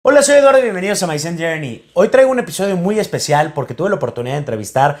Hola, soy Eduardo y bienvenidos a myscentjourney. Hoy traigo un episodio muy especial porque tuve la oportunidad de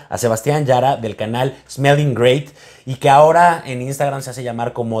entrevistar a Sebastián Jara del canal Smelling Great y que ahora en Instagram se hace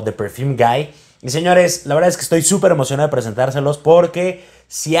llamar como The Perfume Guy. Y señores, la verdad es que estoy súper emocionado de presentárselos porque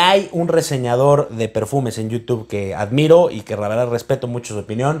si hay un reseñador de perfumes en YouTube que admiro y que la verdad respeto mucho su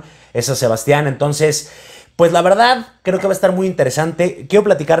opinión, es a Sebastián. Entonces, pues la verdad creo que va a estar muy interesante. Quiero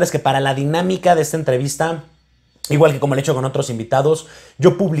platicarles que para la dinámica de esta entrevista, igual que como lo he hecho con otros invitados,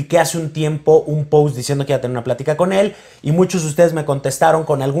 yo publiqué hace un tiempo un post diciendo que iba a tener una plática con él y muchos de ustedes me contestaron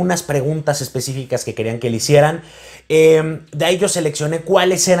con algunas preguntas específicas que querían que le hicieran. De ahí yo seleccioné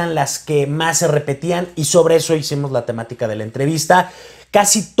cuáles eran las que más se repetían y sobre eso hicimos la temática de la entrevista.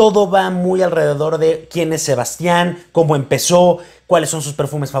 Casi todo va muy alrededor de quién es Sebastián, cómo empezó, cuáles son sus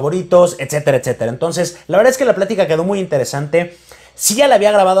perfumes favoritos, etcétera, etcétera. Entonces, la verdad es que la plática quedó muy interesante. Sí, ya la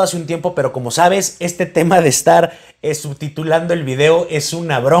había grabado hace un tiempo, pero como sabes, este tema de estar subtitulando el video es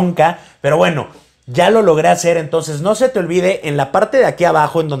una bronca. Pero bueno, ya lo logré hacer, entonces no se te olvide, en la parte de aquí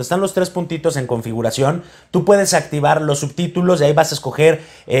abajo, en donde están los tres puntitos en configuración, tú puedes activar los subtítulos y ahí vas a escoger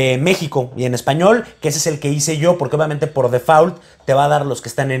México y en español, que ese es el que hice yo, porque obviamente por default te va a dar los que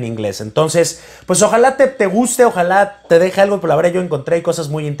están en inglés. Entonces, pues ojalá te guste, ojalá te deje algo, pero la verdad yo encontré cosas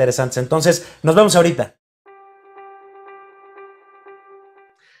muy interesantes. Entonces, nos vemos ahorita.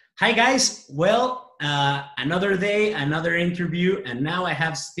 Hi guys, well, another day, another interview, and now I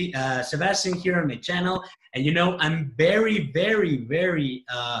have Sebastian here on my channel, and you know, I'm very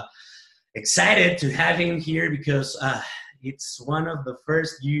excited to have him here because it's one of the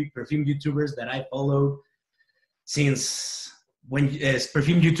first perfume YouTubers that I followed since when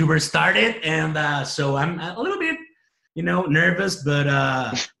perfume YouTubers started, and so I'm a little bit, you know, nervous, but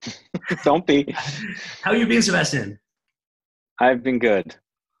don't be. How you been, Sebastian? I've been good.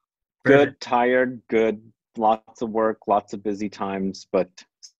 Perfect. Good, tired, good, lots of work, lots of busy times, but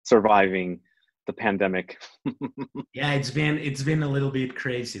surviving the pandemic. Yeah, it's been a little bit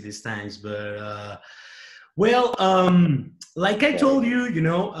crazy these times, but well, like I told you, you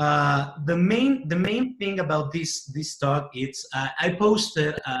know, the main thing about this talk, it's I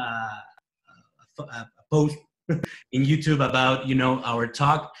posted a post in YouTube about, you know, our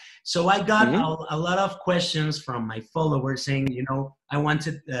talk. So I got a lot of questions from my followers saying, you know, I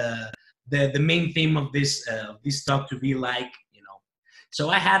wanted the main theme of this talk to be like, you know, so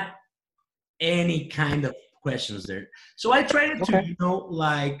I had any kind of questions there. So I tried to, you know,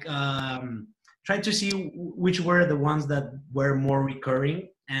 like try to see which were the ones that were more recurring,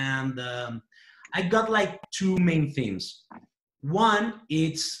 and I got like two main themes. One,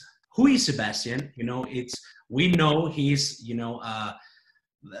 it's who is Sebastian? You know, we know he's, you know, a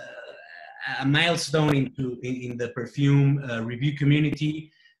milestone in the perfume review community,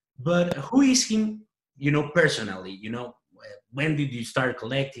 but who is him, you know, personally? You know, when did you start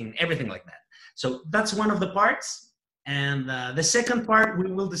collecting, everything like that. So that's one of the parts, and the second part we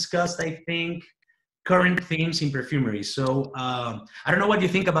will discuss, I think, current themes in perfumery. So I don't know what you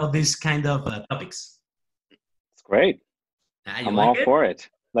think about this kind of topics. It's great. I'm like all for it.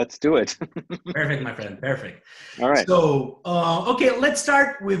 Let's do it. Perfect, my friend. Perfect. All right. So, okay, let's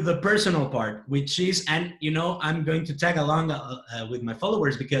start with the personal part, which is, and you know, I'm going to tag along with my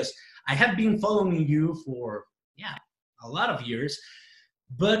followers because I have been following you for, yeah, a lot of years,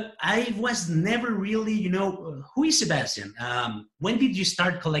 but I was never really, you know, who is Sebastian? When did you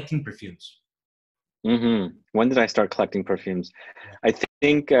start collecting perfumes? When did I start collecting perfumes? I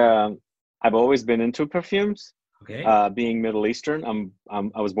think I've always been into perfumes. Okay. Being Middle Eastern,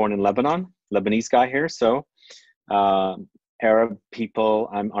 I was born in Lebanon, Lebanese guy here. So Arab people,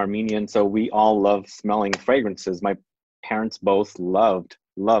 I'm Armenian. So we all love smelling fragrances. My parents both loved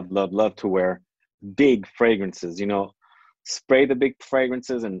to wear big fragrances, you know, spray the big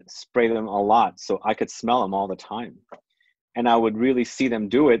fragrances and spray them a lot. So I could smell them all the time. And I would really see them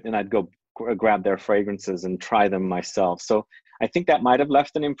do it. And I'd go grab their fragrances and try them myself. So I think that might have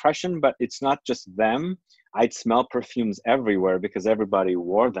left an impression, but it's not just them. I'd smell perfumes everywhere because everybody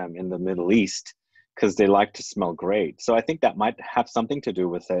wore them in the Middle East because they like to smell great. So I think that might have something to do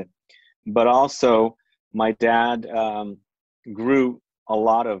with it. But also my dad grew a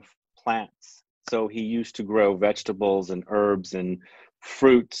lot of plants. So he used to grow vegetables and herbs and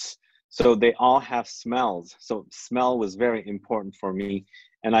fruits. So they all have smells. So smell was very important for me.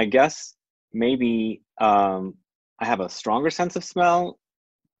 And I guess maybe I have a stronger sense of smell.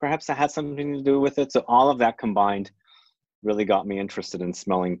 Perhaps that had something to do with it. So all of that combined really got me interested in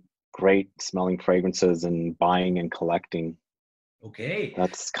smelling great smelling fragrances and buying and collecting. Okay.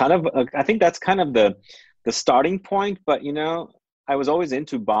 That's kind of, I think that's kind of the starting point, but you know, I was always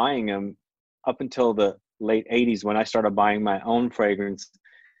into buying them up until the late 80s when I started buying my own fragrance.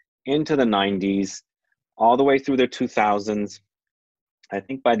 into the 90s, all the way through the 2000s. I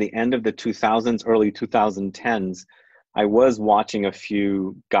think by the end of the 2000s, early 2010s, I was watching a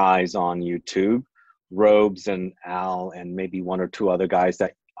few guys on YouTube, Robes and Al, and maybe one or two other guys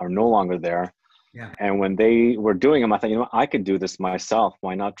that are no longer there. Yeah. And when they were doing them, I thought, you know, I could do this myself.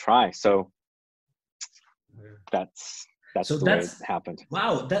 Why not try? So that's the way it happened.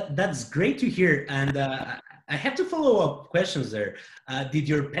 Wow, that's great to hear. And I have to follow up questions there. Did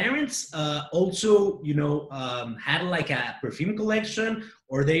your parents also, you know, had like a perfume collection,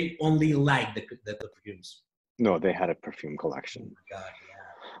 or they only liked the perfumes? No, they had a perfume collection. Oh my God, yeah.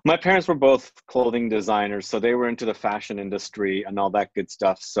 My parents were both clothing designers, so they were into the fashion industry and all that good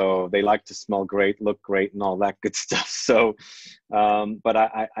stuff. So they like to smell great, look great, and all that good stuff. So, but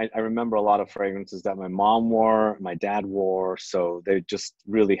I remember a lot of fragrances that my mom wore, my dad wore. So they just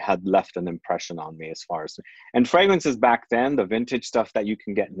really had left an impression on me as far as, and fragrances back then, the vintage stuff that you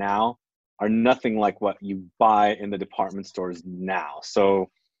can get now are nothing like what you buy in the department stores now. So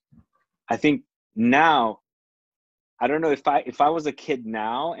I think now, I don't know if I was a kid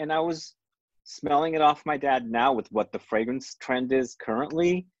now and I was smelling it off my dad now with what the fragrance trend is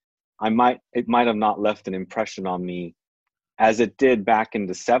currently, it might have not left an impression on me as it did back in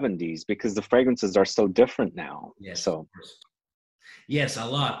the 70s, because the fragrances are so different now. Yes. So yes, a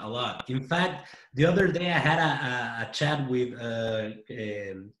lot. In fact, the other day I had a chat with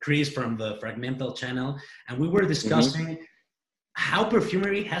Chris from the Fragmental channel, and we were discussing how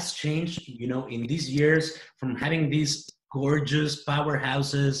perfumery has changed, you know, in these years, from having these gorgeous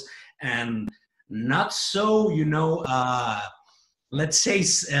powerhouses and not so, you know, let's say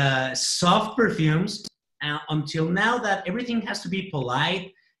soft perfumes, until now that everything has to be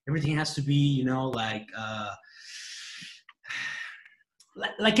polite, everything has to be, you know, like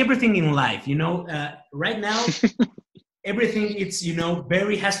everything in life, you know, right now. Everything, it's, you know,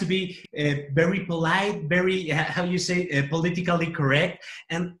 has to be very polite, very, how you say, politically correct.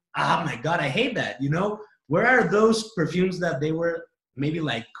 And oh my God, I hate that, you know. Where are those perfumes that they were maybe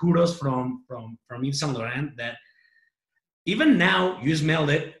like kudos from Yves Saint Laurent, that even now you smell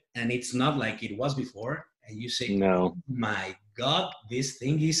it and it's not like it was before, and you say, no, my God, this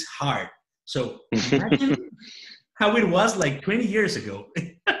thing is hard. So imagine how it was like 20 years ago.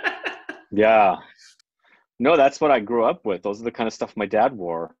 Yeah. No, that's what I grew up with. Those are the kind of stuff my dad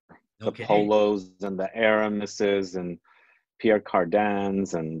wore. Okay. The polos and the Aramises and Pierre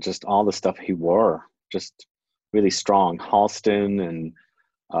Cardins and just all the stuff he wore. Just really strong. Halston and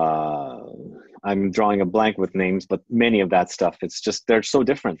I'm drawing a blank with names, but many of that stuff. It's just, they're so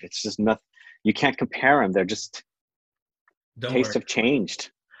different. It's just nothing. You can't compare them. They're just, tastes have changed.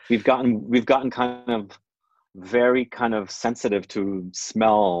 We've gotten kind of very kind of sensitive to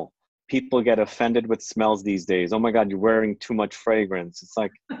smell. People get offended with smells these days. Oh my God, you're wearing too much fragrance. It's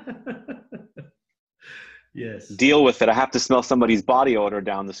like, yes, deal with it. I have to smell somebody's body odor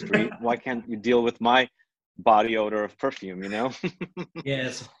down the street. Why can't you deal with my body odor of perfume, you know?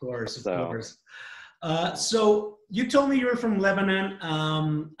 Yes, of course, of course. So you told me you were from Lebanon.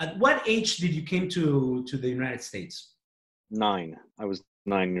 At what age did you came to the United States? 9. I was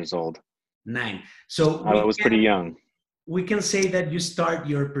 9 years old. 9. So I was pretty young. We can say that you start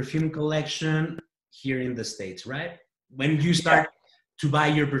your perfume collection here in the States, right? When you start to buy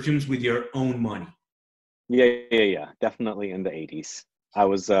your perfumes with your own money. Yeah. Definitely in the 80s. I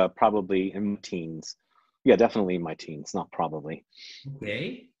was probably in my teens. Yeah, definitely in my teens, not probably.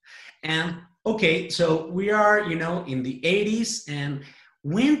 Okay. And okay, so we are, you know, in the 80s. And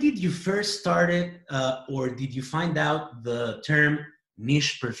when did you first started, or did you find out the term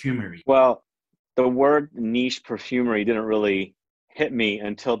niche perfumery? Well, the word niche perfumery didn't really hit me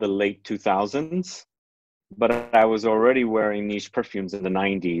until the late 2000s, but I was already wearing niche perfumes in the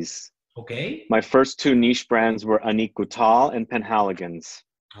 90s. Okay. My first 2 niche brands were Annick Goutal and Penhaligon's.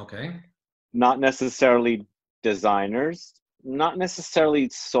 Okay. Not necessarily designers, not necessarily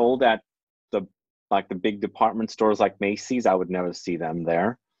sold at the big department stores like Macy's. I would never see them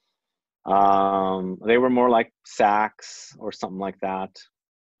there. They were more like Saks or something like that.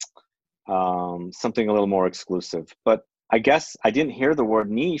 Something a little more exclusive. But I guess I didn't hear the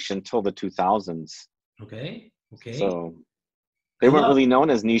word niche until the 2000s. Okay. So they weren't really known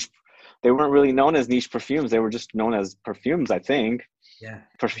as niche. They weren't really known as niche perfumes. They were just known as perfumes, I think. Yeah.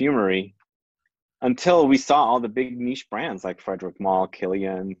 Perfumery. Until we saw all the big niche brands like Frederic Malle,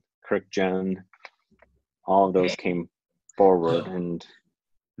 Kilian, Kirkgen, all of those came forward. So, and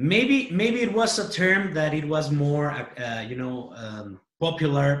maybe it was a term that it was more,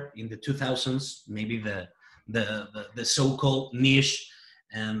 popular in the 2000s. Maybe the so-called niche,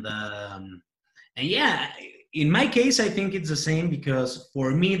 and yeah, in my case, I think it's the same because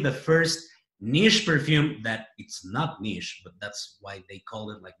for me, the first niche perfume that it's not niche, but that's why they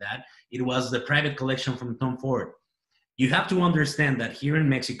call it like that. It was the private collection from Tom Ford. You have to understand that here in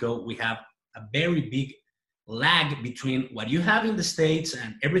Mexico, we have a very big lag between what you have in the States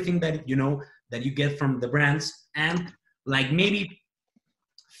and everything that, you know, that you get from the brands, and like maybe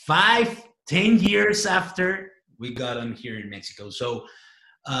 5-10 years after we got them here in Mexico. So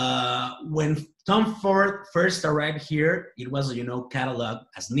when Tom Ford first arrived here, it was, you know, cataloged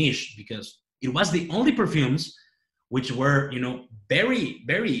as niche because it was the only perfumes which were, you know, very,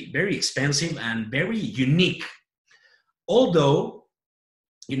 very, very expensive and very unique. Although,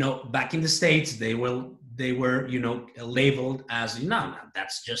 you know, back in the States, they were, you know, labeled as, no,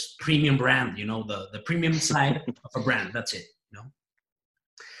 that's just premium brand, you know, the premium side of a brand. That's it, you know?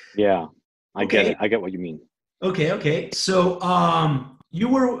 Yeah, I get it. I get what you mean. Okay. So, you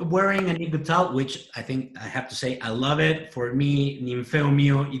were wearing an 𝗖𝗢𝗚𝗏, which I think I have to say, I love it. For me, Ninfeo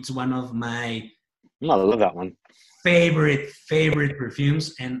Mio, it's one of my I love that one. Favorite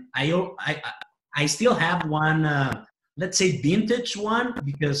perfumes. And I still have one, let's say vintage one,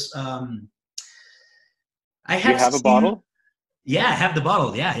 because I have. You have a bottle? Yeah, I have the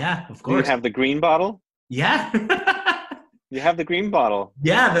bottle. Yeah, of course. Do you have the green bottle? Yeah. You have the green bottle.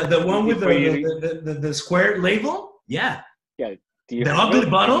 Yeah, the one with the square label. Yeah. Yeah. Do you the ugly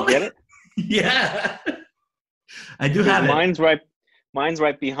bottle? Get it? Yeah. I do have it. Mine's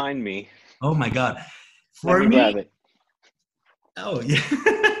right behind me. Oh my God. For me, grab it. Oh yeah.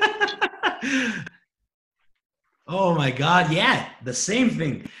 Oh my God. Yeah. The same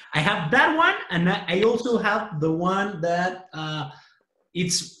thing. I have that one. And I also have the one that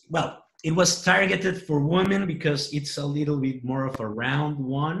it was targeted for women because it's a little bit more of a round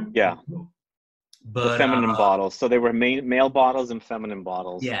one. Yeah. But the feminine bottles. So they were male bottles and feminine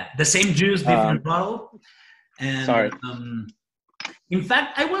bottles. Yeah. The same juice, different bottle. And sorry. In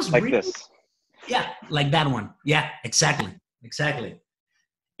fact, I was like reading, this. Yeah, like that one. Yeah, exactly.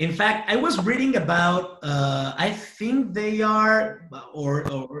 In fact, I was reading about. I think they are,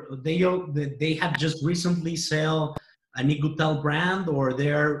 or they have just recently sell a 𝗖𝗢𝗚𝗏 brand, or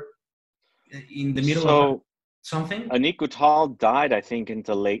they're in the middle of something. 𝗖𝗢𝗚𝗏𝗏 died, I think, in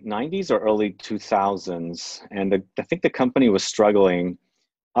the late 90s or early 2000s, and I think the company was struggling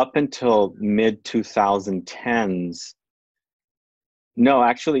up until mid 2010s. No,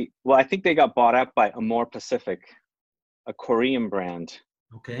 actually, well, I think they got bought out by Amore Pacific, a Korean brand.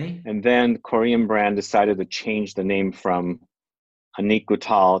 Okay. And then Korean brand decided to change the name from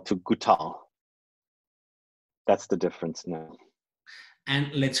𝗖𝗢𝗚𝗏𝗏 to 𝗚𝗏𝗏. That's the difference now. And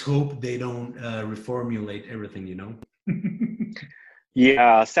let's hope they don't reformulate everything, you know?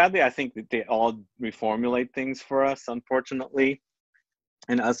 Yeah, sadly, I think that they all reformulate things for us, unfortunately.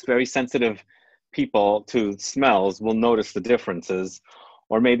 And us very sensitive people to smells will notice the differences,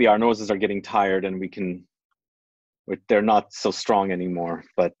 or maybe our noses are getting tired and they're not so strong anymore.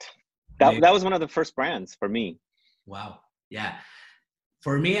 But that was one of the first brands for me. Wow. Yeah.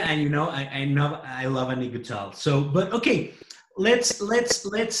 For me, and you know, I know I love a 𝗖𝗢𝗏𝗏𝗏. So, but okay, let's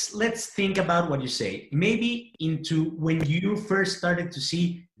think about what you say. Maybe into when you first started to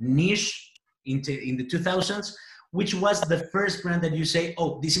see niche in the 2000s, which was the first brand that you say,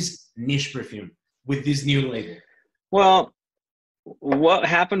 oh, this is niche perfume with this new label? Well, what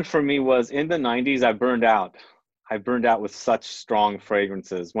happened for me was in the 90s, I burned out. I burned out with such strong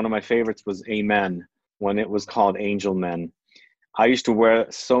fragrances. One of my favorites was Amen, when it was called Angel Men. I used to wear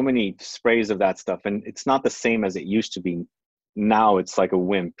so many sprays of that stuff, and it's not the same as it used to be. Now it's like a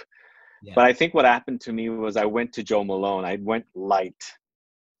wimp. Yeah. But I think what happened to me was I went to Jo Malone. I went light.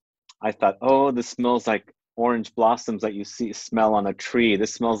 I thought, oh, this smells like orange blossoms that you smell on a tree.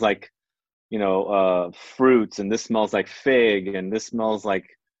 This smells like, you know, fruits, and this smells like fig, and this smells like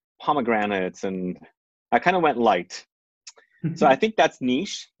pomegranates, and I kind of went light. So I think that's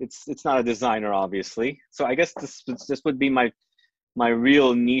niche. It's not a designer, obviously. So I guess this would be my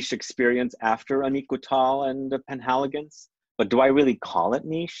real niche experience after 𝗖𝗢𝗚𝗏𝗏𝗏 and Penhaligon's. But do I really call it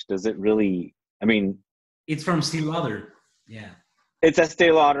niche? Does it really? I mean, it's from Estée Lauder. Yeah. It's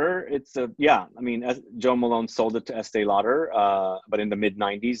Estée Lauder. It's yeah. I mean, Jo Malone sold it to Estée Lauder, but in the mid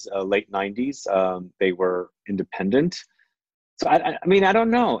 90s, late 90s, they were independent. So I mean, I don't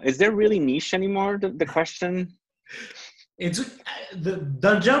know. Is there really niche anymore? The question.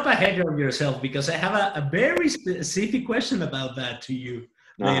 Don't jump ahead of yourself, because I have a very specific question about that to you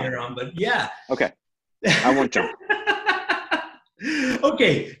later on. But yeah. Okay. I won't jump.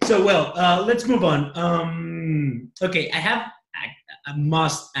 Okay. So let's move on. Okay, I have a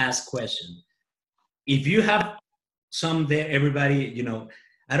must-ask question. If you have some there, everybody, you know,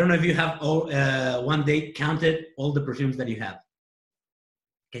 I don't know if you have one day counted all the perfumes that you have.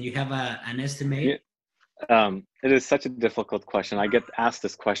 Can you have an estimate? Yeah. It is such a difficult question. I get asked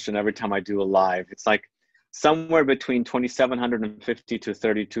this question every time I do a live. It's like somewhere between 2,750 to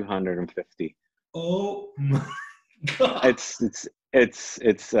 3,250. Oh my God.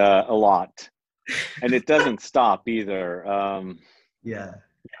 It's a lot, and it doesn't stop either. Yeah.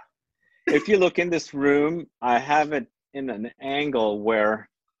 If you look in this room, I have it in an angle where,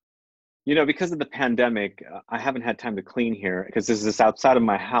 you know, because of the pandemic, I haven't had time to clean here because this is outside of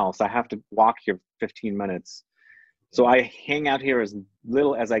my house. I have to walk here 15 minutes. So I hang out here as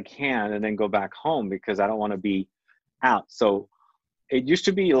little as I can and then go back home because I don't want to be out. So it used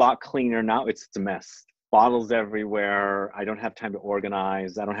to be a lot cleaner. Now it's a mess. Bottles everywhere. I don't have time to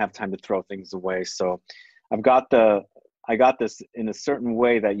organize. I don't have time to throw things away. So I got this in a certain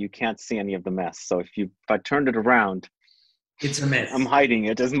way that you can't see any of the mess. So if I turned it around, it's a mess. I'm hiding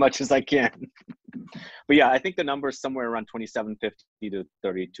it as much as I can. But yeah, I think the number is somewhere around 2,750 to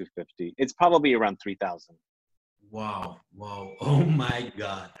 3,250. It's probably around 3,000. Wow. Oh my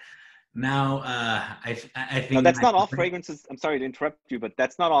God. Now, I think no, that's not all fragrances. I'm sorry to interrupt you, but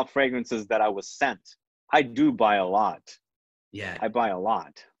that's not all fragrances that I was sent. I do buy a lot. Yeah. I buy a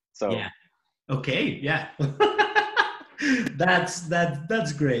lot. So yeah. Okay. Yeah.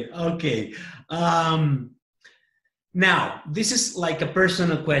 That's great. Okay. Now, this is like a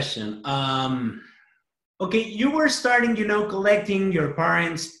personal question. Okay, you were starting, collecting. Your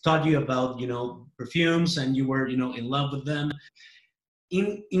parents taught you about, perfumes, and you were, in love with them.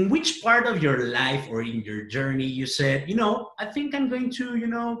 In which part of your life or in your journey you said, I think I'm going to,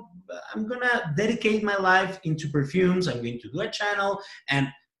 I'm going to dedicate my life into perfumes. I'm going to do a channel. And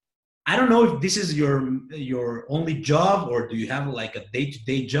I don't know if this is your only job or do you have like a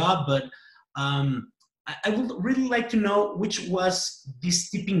day-to-day job, but I would really like to know which was this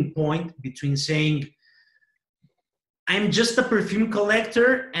tipping point between saying, I'm just a perfume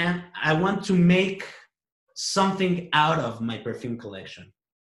collector and I want to make something out of my perfume collection.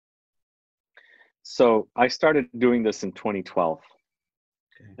 So I started doing this in 2012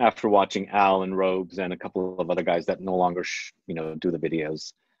 after watching Al and Robes and a couple of other guys that no longer, do the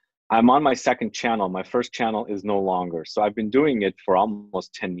videos. I'm on my second channel. My first channel is no longer. So I've been doing it for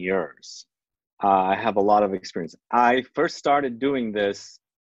almost 10 years. I have a lot of experience. I first started doing this.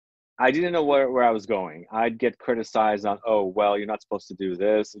 I didn't know where I was going. I'd get criticized on, oh, well, you're not supposed to do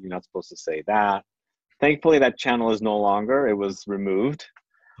this. You're not supposed to say that. Thankfully, that channel is no longer. It was removed.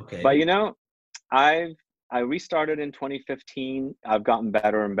 Okay. But, I restarted in 2015. I've gotten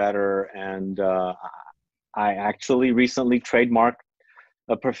better and better. And I actually recently trademarked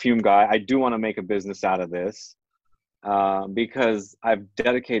a perfume guy. I do want to make a business out of this. Because I've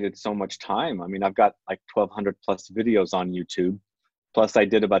dedicated so much time. I mean, I've got like 1,200 plus videos on YouTube. Plus I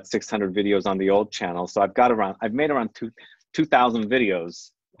did about 600 videos on the old channel. So I've made around 2,000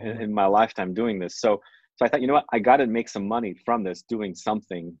 videos in my lifetime doing this. So I thought, you know what, I got to make some money from this doing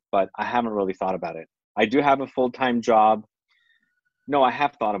something, but I haven't really thought about it. I do have a full-time job. No, I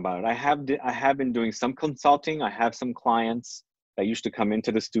have thought about it. I have been doing some consulting. I have some clients that used to come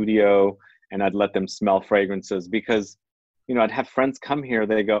into the studio and I'd let them smell fragrances because, I'd have friends come here.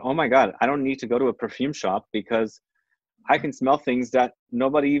 They go, oh my God, I don't need to go to a perfume shop because I can smell things that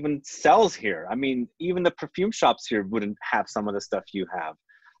nobody even sells here. I mean, even the perfume shops here wouldn't have some of the stuff you have.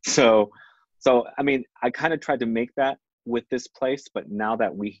 So I mean, I kind of tried to make that with this place, but now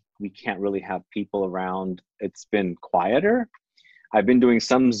that we can't really have people around, it's been quieter. I've been doing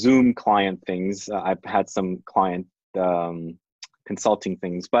some Zoom client things. I've had some client consulting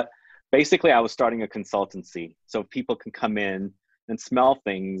things, but basically I was starting a consultancy so people can come in and smell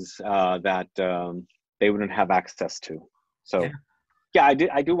things that they wouldn't have access to. So yeah, I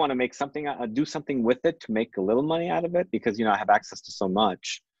do want to make something, do something with it to make a little money out of it because, I have access to so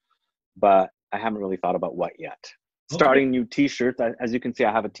much, but I haven't really thought about what yet. Okay. Starting new t-shirts. As you can see,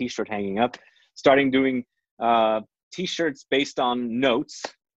 I have a t-shirt hanging up. Starting doing t-shirts based on notes.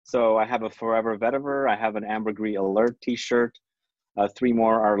 So I have a Forever Vetiver. I have an Ambergris Alert t-shirt. 3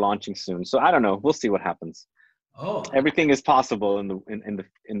 more are launching soon. So I don't know. We'll see what happens. Oh, everything is possible in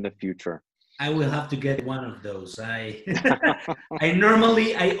the future. I will have to get one of those. I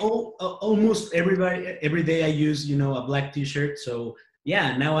normally almost every day I use a black t-shirt. So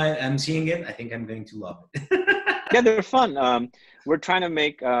yeah, now I'm seeing it. I think I'm going to love it. Yeah, they're fun. We're trying to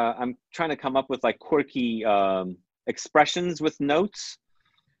make. I'm trying to come up with like quirky expressions with notes.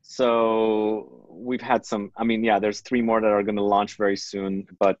 So we've had some. I mean, yeah, there's 3 more that are going to launch very soon.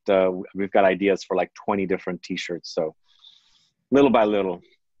 But we've got ideas for like 20 different t-shirts. So little by little.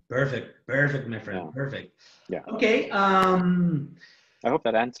 Perfect, my friend. Yeah. Perfect. Yeah. Okay. I hope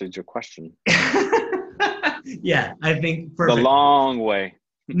that answered your question. Yeah, I think The perfect. long way.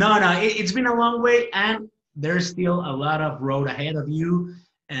 No, it's been a long way, and there's still a lot of road ahead of you.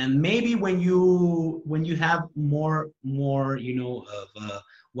 And maybe when you have more of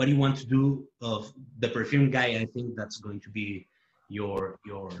what you want to do of the perfume guy, I think that's going to be your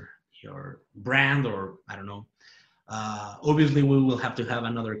brand, or I don't know. Obviously, we will have to have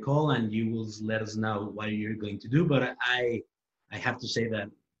another call, and you will let us know what you're going to do. But I have to say that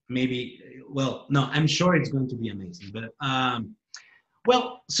maybe, well, no, I'm sure it's going to be amazing. But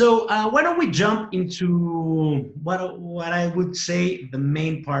well, so why don't we jump into what I would say the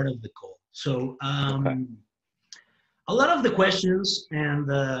main part of the call. So Okay. a lot of the questions and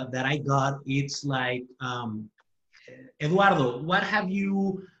that I got, it's like, Eduardo, what have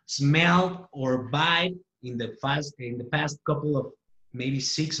you smelled or buy in the past couple of maybe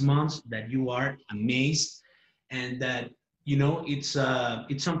 6 months that you are amazed, and that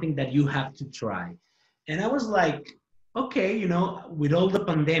it's something that you have to try? And I was like, okay, with all the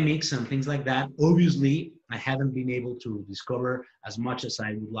pandemics and things like that, obviously I haven't been able to discover as much as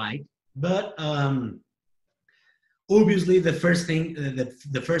I would like, but obviously the first thing,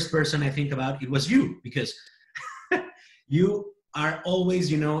 the first person I think about, it was you, because you are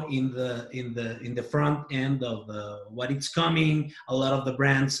always, in the front end of what it's coming. A lot of the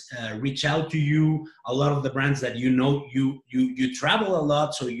brands reach out to you. A lot of the brands that you travel a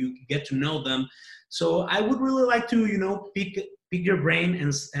lot, so you get to know them. So I would really like to, pick your brain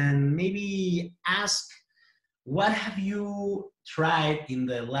and maybe ask, what have you tried in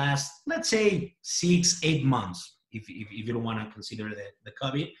the last, let's say, 6-8 months, if you don't want to consider the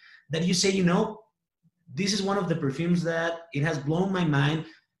COVID, that you say, this is one of the perfumes that it has blown my mind.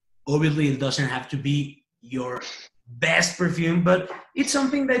 Obviously, it doesn't have to be your best perfume, but it's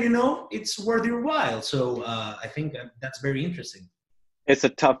something that, it's worth your while. So I think that's very interesting. It's a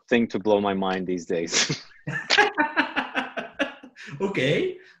tough thing to blow my mind these days.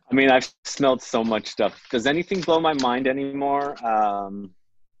 Okay. I mean, I've smelled so much stuff. Does anything blow my mind anymore?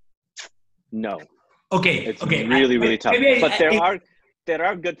 No. Okay. It's okay. really tough. But there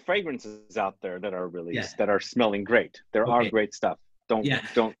are good fragrances out there that are released, that are smelling great. There are great stuff. Don't.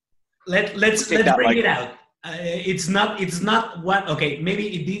 Let's bring it out. It's not what. Okay, maybe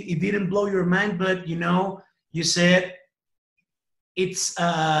it didn't blow your mind, but you said it's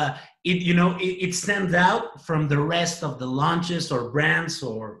it stands out from the rest of the launches or brands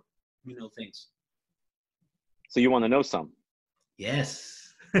or things. So you want to know some? Yes.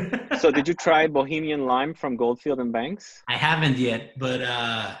 So did you try Bohemian Lime from Goldfield and Banks? I haven't yet, but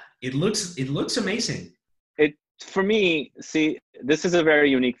it looks amazing. For me, see, this is a very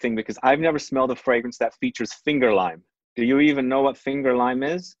unique thing because I've never smelled a fragrance that features finger lime. Do you even know what finger lime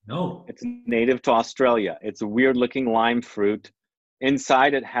is? No. It's native to Australia. It's a weird looking lime fruit.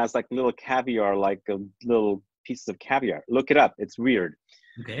 Inside it has like little caviar, like a little pieces of caviar. Look it up. It's weird.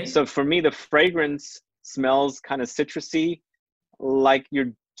 Okay. So for me, the fragrance smells kind of citrusy, like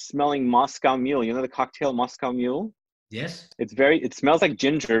you're smelling Moscow Mule. You know the cocktail Moscow Mule? Yes. It smells like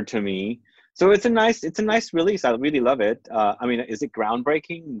ginger to me. So it's a nice release. I really love it. I mean, is it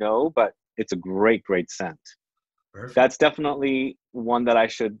groundbreaking? No, but it's a great scent. Perfect. That's definitely one that I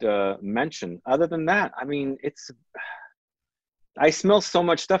should mention. Other than that, I mean, I smell so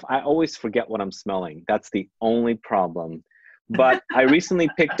much stuff. I always forget what I'm smelling. That's the only problem. But I recently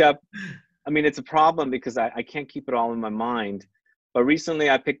picked up, I mean, it's a problem because I can't keep it all in my mind. But recently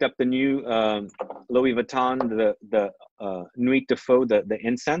I picked up the new Louis Vuitton, the Nuit de Faux, the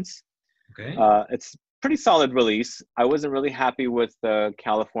incense. Okay. It's pretty solid release. I wasn't really happy with the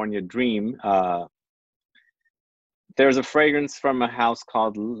California Dream. There's a fragrance from a house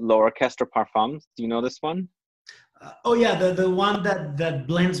called L'Orchestre Parfums. Do you know this one? Oh yeah, the one that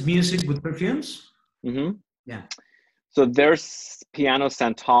blends music with perfumes. Mm-hmm. Yeah. So their Piano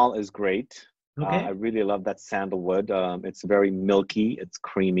Santal is great. Okay. I really love that sandalwood. It's very milky. It's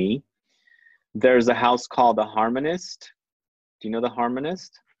creamy. There's a house called The Harmonist. Do you know The Harmonist?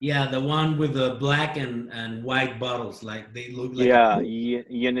 Yeah, the one with the black and white bottles, like they look like. Yeah,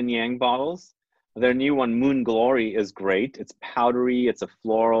 yin and yang bottles. Their new one, Moon Glory, is great. It's powdery. It's a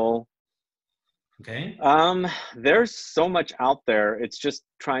floral. Okay. There's so much out there. It's just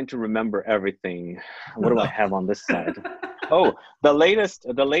trying to remember everything. What do I have on this side? Oh, the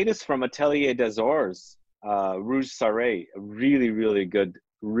latest from Atelier des Ors, Rouge Sarré, really good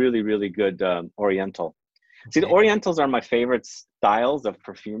Oriental. See, the Orientals are my favorite styles of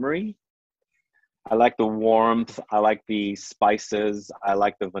perfumery. I like the warmth. I like the spices. I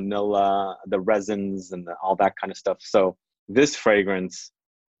like the vanilla, the resins, and all that kind of stuff. So this fragrance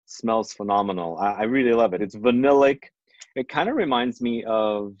smells phenomenal. I really love it. It's vanillic. It kind of reminds me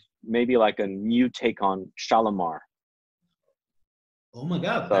of maybe like a new take on Shalimar. Oh my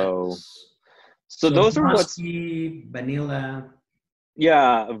God. So those are what's vanilla.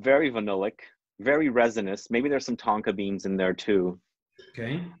 Yeah, very vanillic, very resinous. Maybe there's some tonka beans in there too.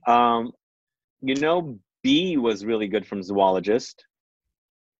 Okay. You know, B was really good from Zoologist.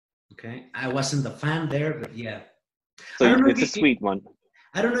 Okay, I wasn't a fan there, but yeah. So it's a sweet one.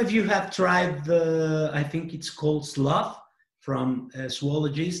 I don't know if you have tried I think it's called Sloth from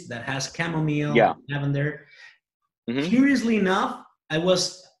Zoologist that has chamomile, lavender. Mm-hmm. Curiously enough, I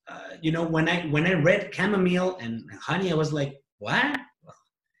was, when I read chamomile and honey, I was like, what?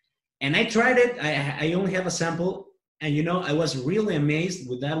 And I tried it. I only have a sample, and I was really amazed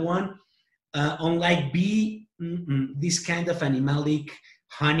with that one. Unlike B, this kind of animalic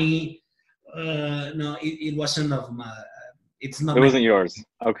honey, no, it wasn't of my. It's not. It wasn't yours.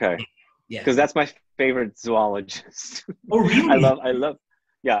 Okay. Yeah. Because that's my favorite zoologist. Oh really?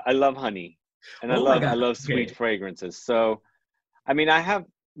 I love honey, and I love sweet fragrances. So, I mean,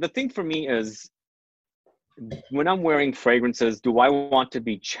 the thing for me is, when I'm wearing fragrances, do I want to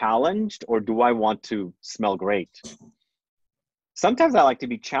be challenged or do I want to smell great? Sometimes I like to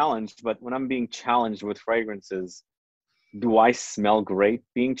be challenged, but when I'm being challenged with fragrances, do I smell great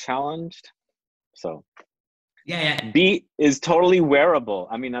being challenged? So yeah. B is totally wearable.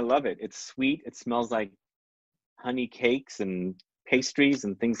 I mean, I love it. It's sweet. It smells like honey cakes and pastries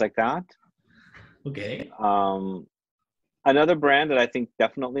and things like that. Okay. Another brand that I think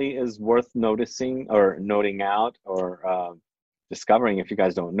definitely is worth noticing or noting out or discovering, if you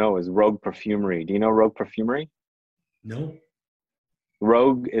guys don't know, is Rogue Perfumery. Do you know Rogue Perfumery? No.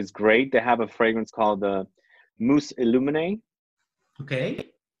 Rogue is great. They have a fragrance called the Mousse Illuminée.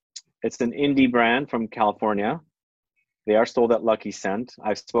 Okay. It's an indie brand from California. They are sold at Lucky Scent.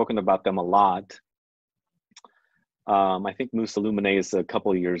 I've spoken about them a lot. I think Mousse Illuminée is a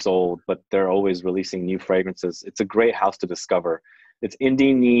couple of years old, but they're always releasing new fragrances. It's a great house to discover. It's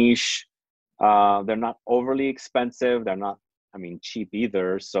indie niche. They're not overly expensive. They're not, cheap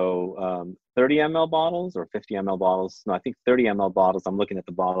either. So 30 ml bottles or 50 ml bottles. No, I think 30 ml bottles. I'm looking at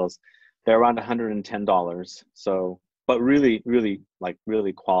the bottles. They're around $110. So, but really, really,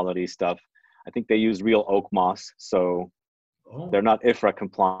 really quality stuff. I think they use real oak moss. So they're not IFRA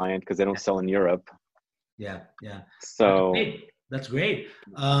compliant because they don't sell in Europe. Yeah. So that's great.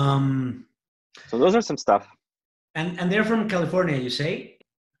 So those are some stuff. And they're from California, you say?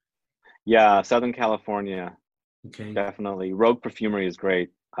 Yeah, Southern California. Okay. Definitely. Rogue Perfumery is great.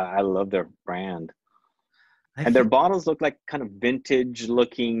 I love their brand. And their bottles look like kind of vintage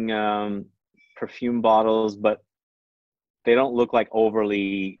looking perfume bottles, but they don't look like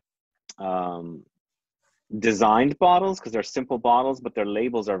overly designed bottles because they're simple bottles, but their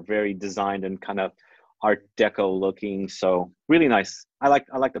labels are very designed and kind of Art Deco looking. So really nice. I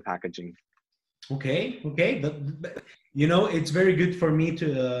like the packaging. Okay. But it's very good for me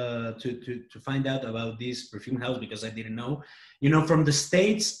to find out about this perfume house because I didn't know. From the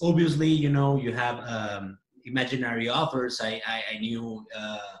States, obviously, you have imaginary offers. I knew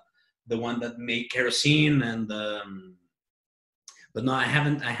the one that made kerosene and but no, I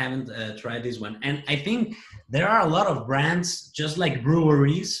haven't tried this one. And I think there are a lot of brands, just like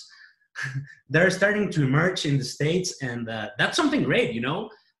breweries, they're starting to emerge in the States, and that's something great,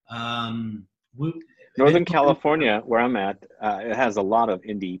 Northern California, where I'm at, it has a lot of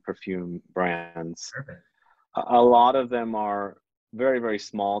indie perfume brands. Perfect. A lot of them are very, very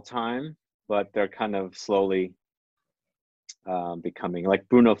small time, but they're kind of slowly becoming, like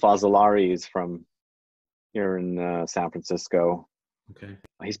Bruno Fazzolari is from here in San Francisco. Okay.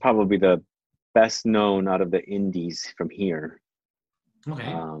 He's probably the best known out of the indies from here.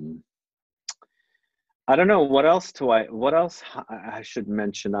 Okay. I don't know what else I should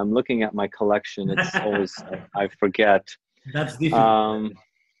mention. I'm looking at my collection. It's always I forget. That's difficult.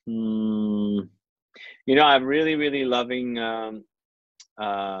 I'm really, really loving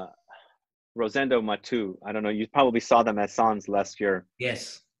Rosendo Matu. I don't know. You probably saw them at Sans last year.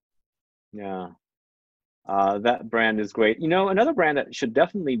 Yes. Yeah. That brand is great. Another brand that should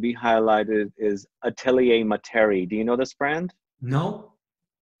definitely be highlighted is Atelier Materi. Do you know this brand? No.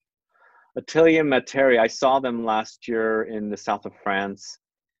 Atelier Materi. I saw them last year in the south of France.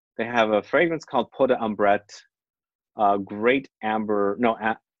 They have a fragrance called Peau d'Ambrette. Great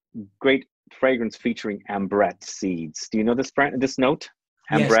fragrance featuring ambrette seeds. Do you know this brand? This note?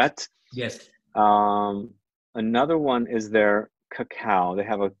 Ambrette. Yes. Another one is their cacao. They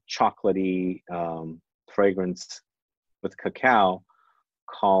have a chocolatey fragrance with cacao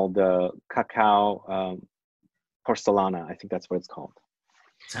called cacao porcelana. I think that's what it's called.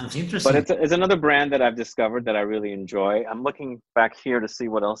 Sounds interesting. But it's another brand that I've discovered that I really enjoy. I'm looking back here to see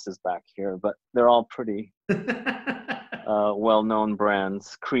what else is back here, but they're all pretty well-known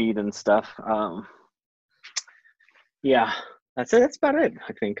brands, Creed and stuff. Yeah, that's it. That's about it,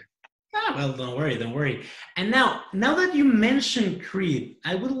 I think. Ah, well, don't worry. And now that you mentioned Creed,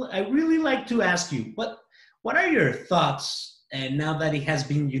 I really like to ask you what are your thoughts? And now that it has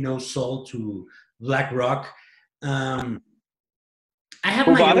been, sold to BlackRock, I have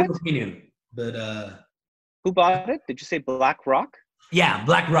my own opinion, but who bought it? Did you say BlackRock? Yeah,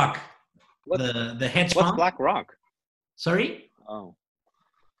 BlackRock. The hedge fund. What's BlackRock? Sorry? Oh,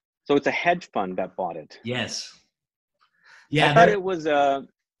 so it's a hedge fund that bought it. Yes. Yeah, I thought it was a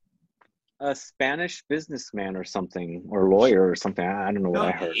Spanish businessman or something, or lawyer or something. I don't know what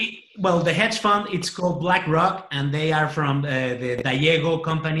I heard. Well, the hedge fund, it's called BlackRock, and they are from the 𝗖𝗍𝗄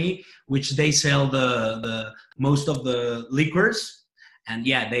company, which they sell the most of the liquors. And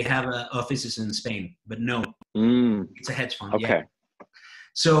yeah, they have offices in Spain, but no, it's a hedge fund. Okay. Yeah.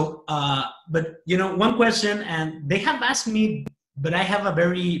 So, but one question, and they have asked me, but I have a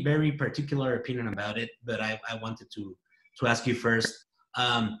very, very particular opinion about it. But I wanted to ask you first.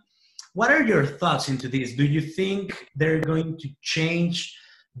 What are your thoughts into this? Do you think they're going to change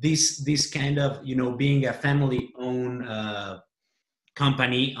this kind of being a family-owned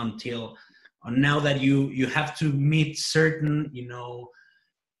company until? Now that you have to meet certain,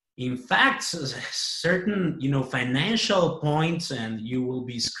 in fact, certain, financial points, and you will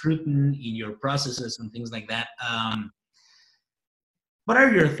be scrutinized in your processes and things like that. What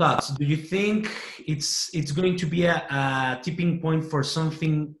are your thoughts? Do you think it's going to be a tipping point for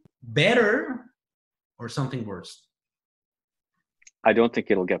something better or something worse? I don't think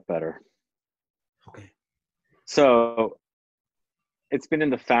it'll get better. Okay. So it's been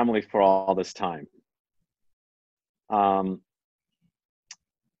in the family for all this time.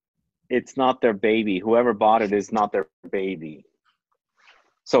 It's not their baby. Whoever bought it is not their baby.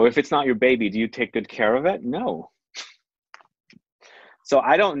 So if it's not your baby, do you take good care of it? No. So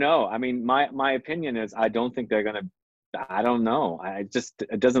I don't know. I mean, my opinion is I don't think they're going to, I don't know. It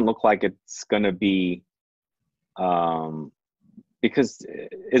doesn't look like it's going to be, because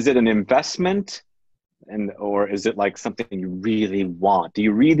is it an investment? Or is it like something you really want? Do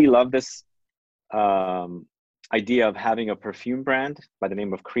you really love this idea of having a perfume brand by the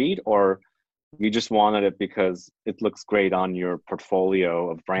name of Creed, or you just wanted it because it looks great on your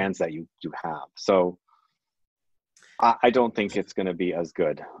portfolio of brands that you have? So I don't think it's going to be as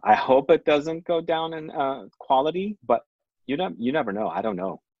good. I hope it doesn't go down in quality, but you never know. I don't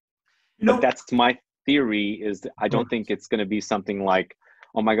know. But that's my theory. Is I don't think it's going to be something like,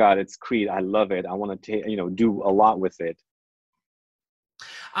 oh my God, it's Creed. I love it. I want to do a lot with it.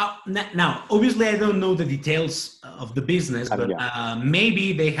 Now, obviously, I don't know the details of the business, but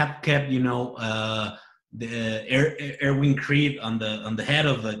maybe they have kept, the Erwin Creed on the head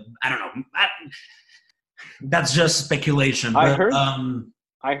of the. I don't know. That's just speculation. I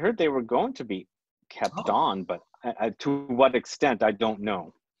heard they were going to be kept on, but to what extent, I don't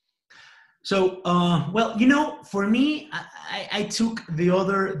know. So, well, for me, I took the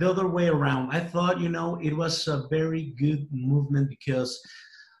other way around. I thought, it was a very good movement because,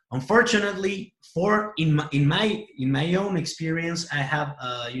 unfortunately, in my own experience, I have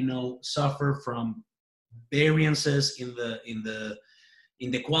suffered from variances in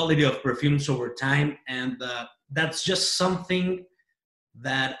the quality of perfumes over time, and that's just something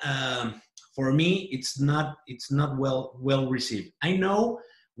that for me it's not well received. I know.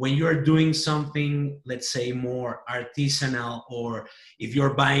 When you're doing something, let's say more artisanal, or if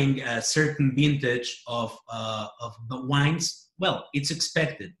you're buying a certain vintage of the wines, well, it's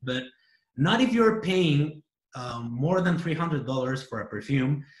expected, but not if you're paying more than $300 for a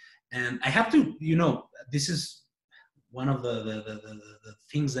perfume. And I have to, this is one of the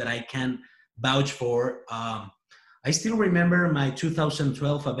things that I can vouch for. I still remember my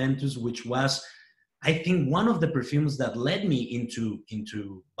 2012 Aventus, which was, I think, one of the perfumes that led me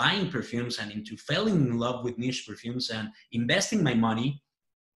into buying perfumes and into falling in love with niche perfumes and investing my money.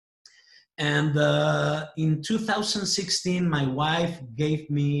 And in 2016, my wife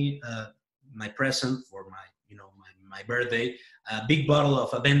gave me my present for my birthday, a big bottle of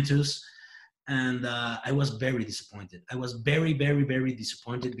Aventus, and I was very disappointed. I was very, very, very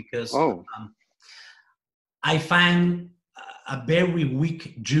disappointed because I find a very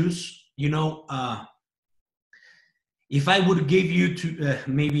weak juice. If I would give you to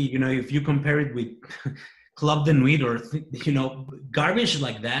maybe, if you compare it with Club de Nuit or, garbage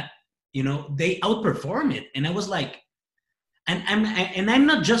like that, they outperform it. And I was like, and I'm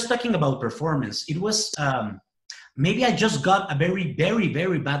not just talking about performance. It was, maybe I just got a very, very,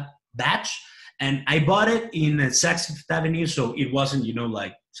 very bad batch, and I bought it in Saks Fifth Avenue, so it wasn't, you know,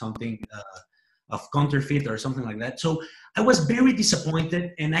 like something of counterfeit or something like that. So I was very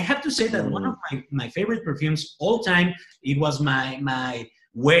disappointed, and I have to say that one of my favorite perfumes all time, it was my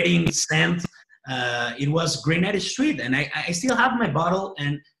wedding scent. It was Grenade Street, and I still have my bottle,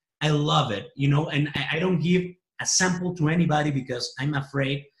 and I love it, you know, and I don't give a sample to anybody because I'm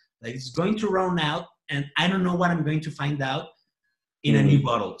afraid that it's going to run out, and I don't know what I'm going to find out in a new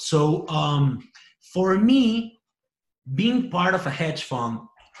bottle. So for me, being part of a hedge fund,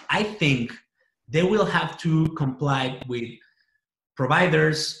 I think they will have to comply with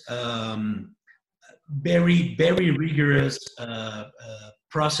providers, very, very rigorous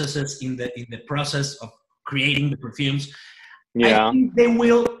processes in the process of creating the perfumes. Yeah. I think they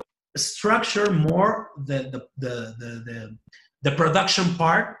will structure more the production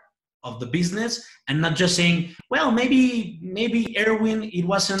part of the business, and not just saying, well, maybe Erwin, it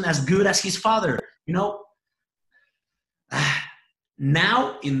wasn't as good as his father, you know.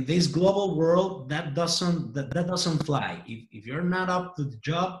 Now in this global world, that doesn't fly. If you're not up to the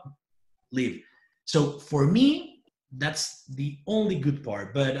job, leave. So for me, that's the only good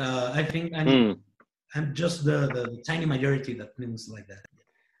part. But I think I'm just the tiny majority that thinks like that.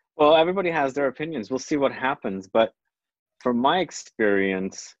 Well, everybody has their opinions. We'll see what happens. But from my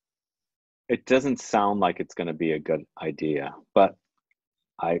experience, it doesn't sound like it's going to be a good idea. But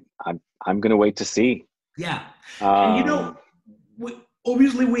I'm going to wait to see. Yeah, and you know,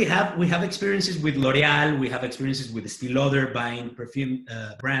 obviously we have experiences with L'Oreal, we have experiences with Estée Lauder buying perfume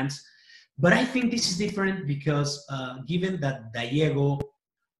brands, but I think this is different because given that Diego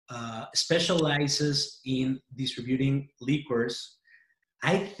specializes in distributing liquors,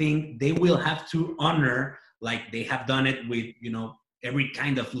 I think they will have to honor, like they have done it with, you know, every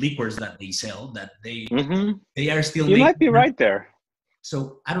kind of liquors that they sell, that they are still. You might be right there.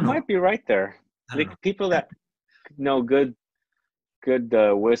 So I don't know. You might be right there. Like people that know good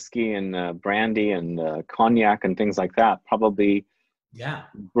whiskey and brandy and cognac and things like that probably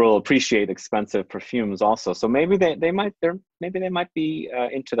will appreciate expensive perfumes also. So maybe they might be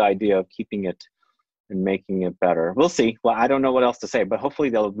into the idea of keeping it and making it better. We'll see. Well, I don't know what else to say, but hopefully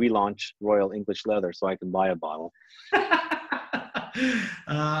they'll relaunch Royal English Leather so I can buy a bottle.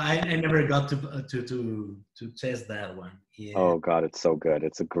 I never got to test that one. Yeah. Oh God, it's so good.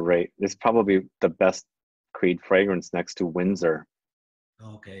 It's probably the best Creed fragrance next to Windsor.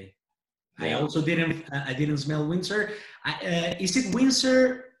 Okay. Yeah. I also didn't smell Windsor. Is it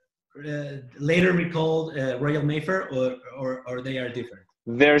Windsor later recalled Royal Mayfair, or they are different?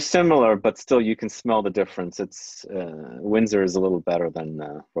 They're similar, but still you can smell the difference. It's Windsor is a little better than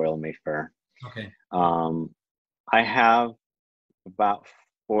Royal Mayfair. Okay. I have about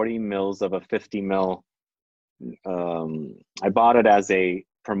 40 mils of a 50 mil. I bought it as a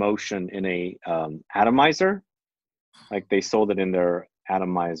promotion in a atomizer. Like they sold it in their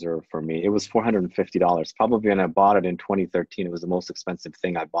atomizer for me. It was $450. Probably when I bought it in 2013, it was the most expensive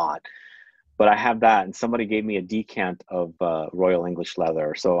thing I bought. But I have that, and somebody gave me a decant of Royal English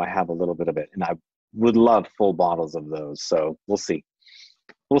Leather, so I have a little bit of it, and I would love full bottles of those. So we'll see.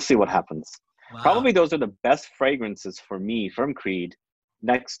 We'll see what happens. Wow. Probably those are the best fragrances for me from Creed,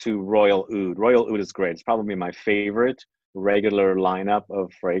 next to Royal Oud. Royal Oud is great. It's probably my favorite regular lineup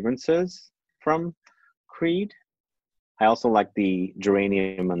of fragrances from Creed. I also like the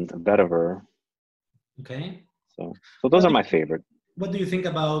geranium and vetiver. Okay. So those are my favorite. What do you think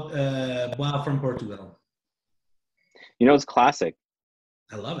about Bois from Portugal? You know, it's classic.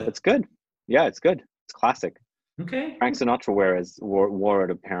 I love it. It's good. Yeah, it's good. It's classic. Okay. Frank Sinatra wore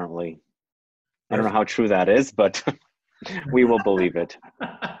it apparently. I don't know how true that is, but we will believe it.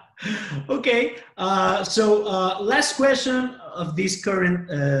 Okay. So last question of these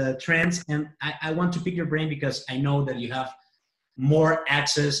current trends, and I want to pick your brain because I know that you have more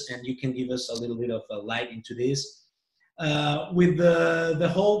access and you can give us a little bit of a light into this. With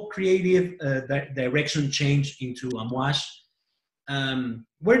the whole creative direction change into amouage,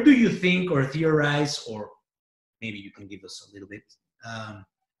 where do you think, or theorize, or maybe you can give us a little bit,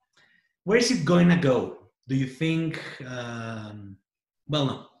 where is it going to go? Do you think, well,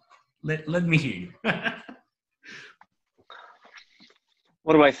 no, let me hear you.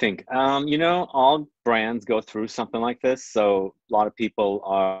 What do I think? You know, all brands go through something like this. So a lot of people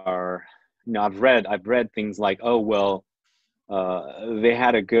are, you know, I've read things like, oh, well, they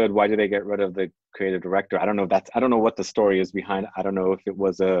had a good, why did they get rid of the creative director? I don't know what the story is behind it. I don't know if it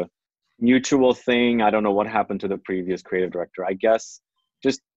was a mutual thing. I don't know what happened to the previous creative director. I guess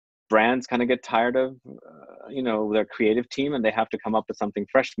just brands kind of get tired of, you know, their creative team, and they have to come up with something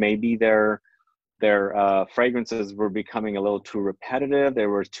fresh. Maybe they're their fragrances were becoming a little too repetitive. They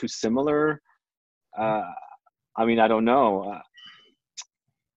were too similar. I mean, I don't know.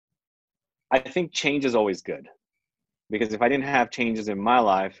 I think change is always good, because if I didn't have changes in my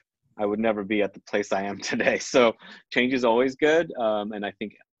life, I would never be at the place I am today. So change is always good. And I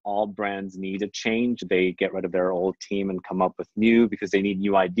think all brands need a change. They get rid of their old team and come up with new, because they need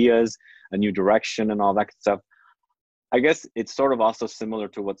new ideas, a new direction and all that stuff. I guess it's sort of also similar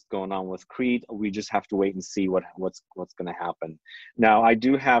to what's going on with Creed. We just have to wait and see what's going to happen. Now, I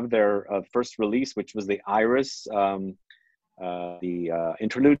do have their first release, which was the Iris, the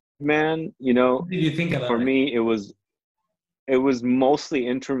Interlude Man. You know, What do you think about for it? me, it was mostly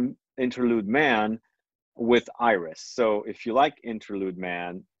Interlude Man with Iris. So if you like Interlude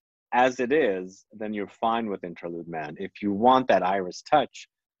Man as it is, then you're fine with Interlude Man. If you want that Iris touch,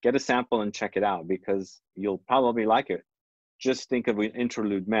 get a sample and check it out, because you'll probably like it. Just think of an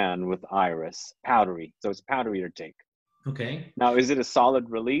Interlude Man with Iris, powdery. So it's powderier take. Okay. Now, is it a solid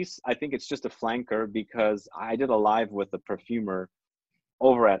release? I think it's just a flanker, because I did a live with a perfumer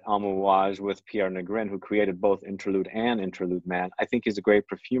over at 𝗖𝗢𝗄𝗎 with Pierre Negrin, who created both Interlude and Interlude Man. I think he's a great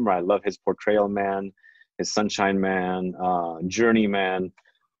perfumer. I love his Portrayal Man, his Sunshine Man, Journey Man,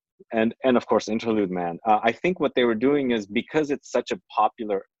 and of course Interlude Man. I think what they were doing is, because it's such a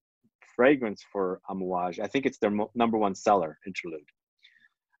popular fragrance for 𝗖𝗢𝗄𝗎, I think it's their #1 seller, Interlude.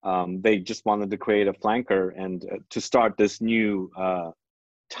 They just wanted to create a flanker and to start this new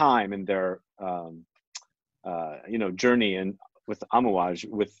time in their journey and with 𝗖𝗢𝗄𝗎,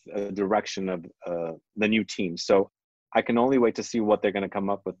 with a direction of the new team. So I can only wait to see what they're going to come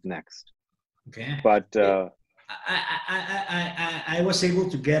up with next. Okay. But I was able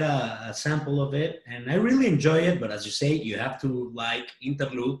to get a sample of it, and I really enjoy it. But as you say, you have to like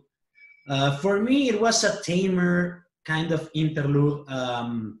Interlude. For me, it was a tamer kind of Interlude,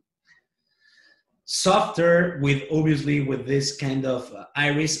 softer, with obviously with this kind of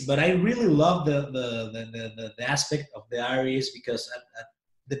Iris. But I really love the aspect of the Iris, because at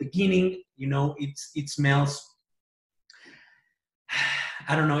the beginning, you know, it smells.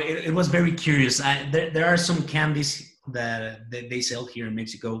 I don't know. It was very curious. There are some candies that they sell here in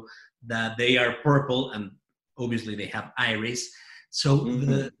Mexico that they are purple, and obviously they have iris. So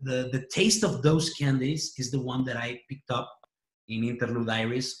the taste of those candies is the one that I picked up in Interlude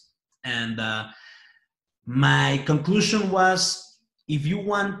Iris. And my conclusion was, if you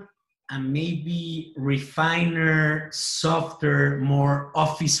want a maybe refiner, softer, more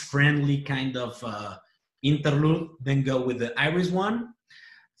office-friendly kind of Interlude, then go with the Iris one.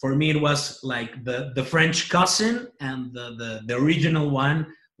 For me, it was like the French cousin, and the original one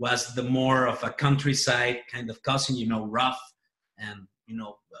was the more of a countryside kind of cousin, you know, rough and, you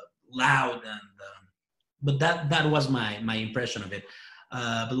know, loud. And but that was my impression of it.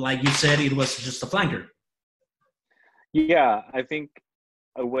 But like you said, it was just a flanker. Yeah, I think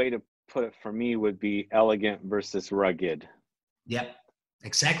a way to put it for me would be elegant versus rugged. Yep,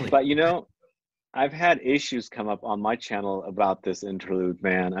 exactly. But, you know, I've had issues come up on my channel about this Interlude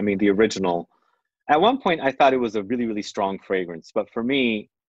Man. I mean, the original. At one point, I thought it was a really, really strong fragrance. But for me,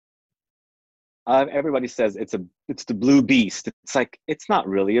 everybody says it's the blue beast. It's like, it's not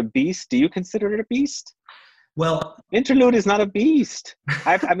really a beast. Do you consider it a beast? Well, Interlude is not a beast.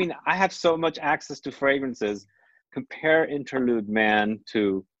 I mean, I have so much access to fragrances. Compare Interlude Man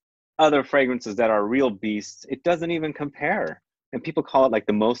to other fragrances that are real beasts. It doesn't even compare. And people call it like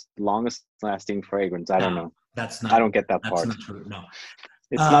the longest lasting fragrance. I don't know. That's not. I don't get that that's part. Not true. No.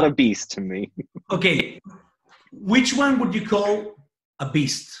 It's not a beast to me. Okay. Which one would you call a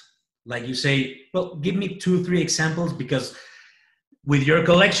beast? Like you say, well, give me 2-3 examples, because with your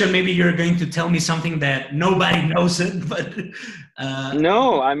collection, maybe you're going to tell me something that nobody knows it, but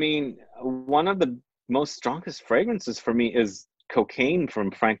no, I mean, one of the most strongest fragrances for me is Cocaine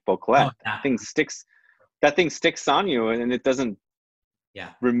from Frank Boclet. Oh, yeah. That thing sticks on you, and it doesn't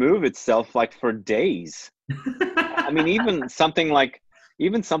remove itself like for days. I mean, even something like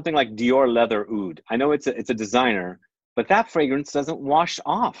Dior Leather Oud. I know it's a designer, but that fragrance doesn't wash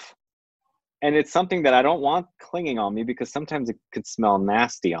off. And it's something that I don't want clinging on me, because sometimes it could smell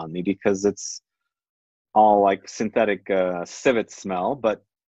nasty on me because it's all like synthetic civet smell. But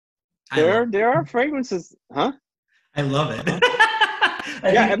there are fragrances, huh? I love it.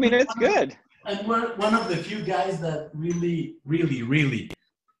 Yeah, I mean, it's good. I'm one of the few guys that really, really, really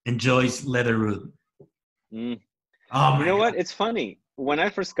enjoys Leather Oud. Mm. Oh, you know what? It's funny. When I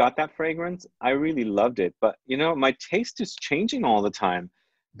first got that fragrance, I really loved it. But, you know, my taste is changing all the time.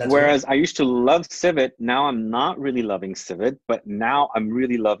 Whereas I used to love civet, now I'm not really loving civet, but now I'm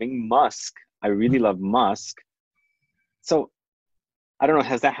really loving musk. I really love musk. So, I don't know,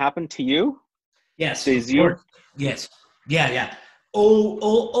 has that happened to you? Yes, Says of you? course. Yes. Yeah.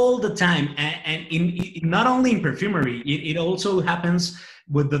 All the time. And in not only in perfumery, it also happens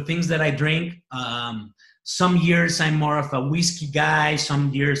with the things that I drink. Some years I'm more of a whiskey guy.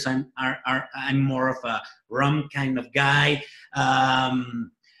 Some years I'm more of a rum kind of guy. I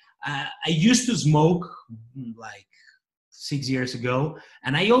used to smoke like 6 years ago,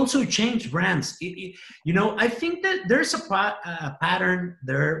 and I also changed brands. I think that there's a pattern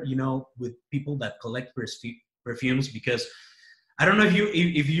there, with people that collect perfumes, because I don't know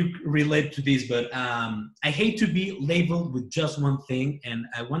if you relate to this, but I hate to be labeled with just one thing, and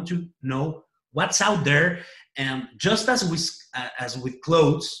I want to know what's out there. And just as with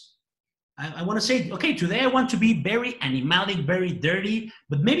clothes, I want to say, okay, today I want to be very animalic, very dirty,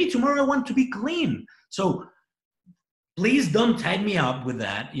 but maybe tomorrow I want to be clean. So please don't tie me up with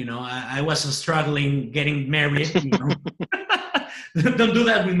that. I was struggling getting married. Don't do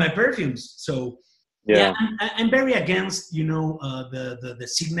that with my perfumes. So yeah, I'm very against, the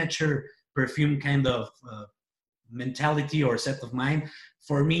signature perfume kind of mentality or set of mind.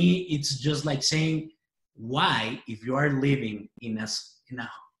 For me, it's just like saying, why, if you are living in a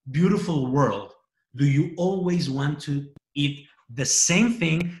beautiful world, do you always want to eat the same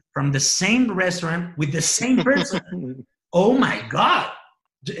thing from the same restaurant with the same person? Oh my God.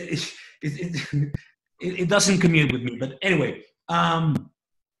 It doesn't commute with me. But anyway,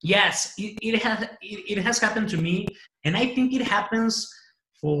 yes, it has happened to me. And I think it happens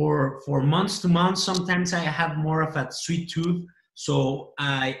for months to months. Sometimes I have more of a sweet tooth. So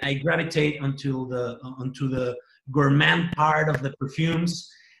I gravitate onto the gourmand part of the perfumes.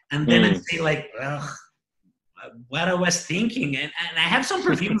 And then I say like, ugh, what I was thinking. And I have some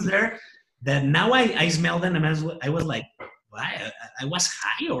perfumes there that now I smell them and I was like, why? I was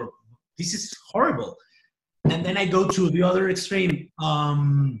high, or this is horrible. And then I go to the other extreme.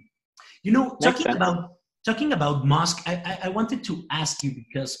 Talking about musk, I wanted to ask you,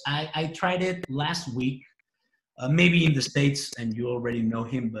 because I tried it last week, maybe in the States, and you already know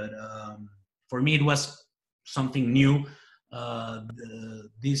him, but for me it was something new.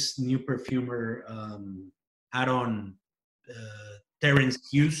 This new perfumer, Aaron Terence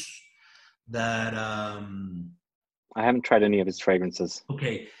Hughes, that I haven't tried any of his fragrances.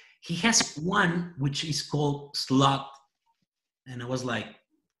 Okay, he has one which is called Slot, and I was like,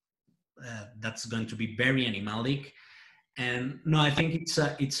 that's going to be very animalic. And no, I think it's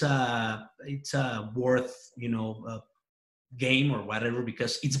a worth game or whatever,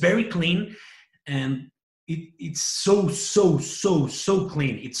 because it's very clean, and it's so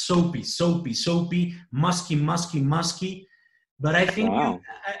clean. It's soapy, musky. But I think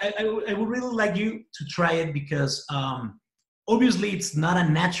I would really like you to try it, because obviously it's not a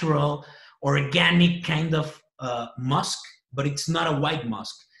natural, organic kind of musk, but it's not a white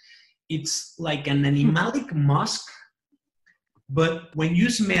musk. It's like an animalic musk, but when you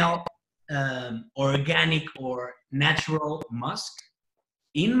smell organic or natural musk,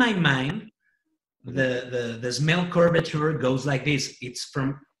 in my mind, the smell curvature goes like this. It's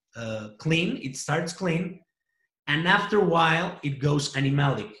from clean, it starts clean, and after a while it goes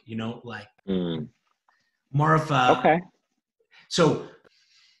animalic, like more of a... Okay. So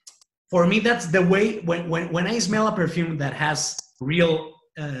for me, that's the way, when I smell a perfume that has real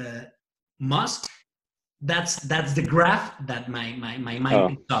musk, that's the graph that my mind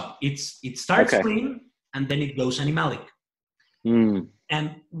picks up. It starts clean, and then it goes animalic.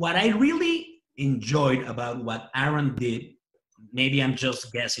 And what I really enjoyed about what Aaron did, maybe I'm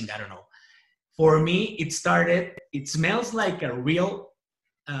just guessing, I don't know. For me, it smells like a real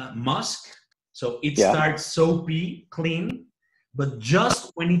musk. So it starts soapy, clean, but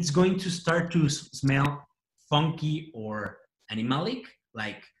just when it's going to start to smell funky or animalic,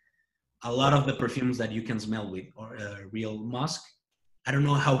 like a lot of the perfumes that you can smell with or real musk, I don't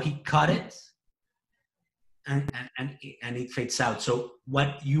know how he cut it, and it fades out. So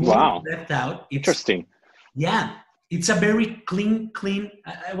what you left out, it's interesting. Yeah, it's a very clean.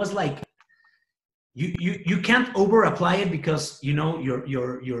 I was like, you can't over apply it, because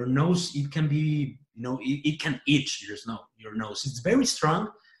your nose, it can be, it can itch your nose. It's very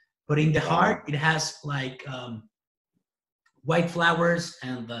strong, but in the heart it has like white flowers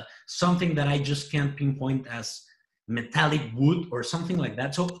and something that I just can't pinpoint as metallic wood or something like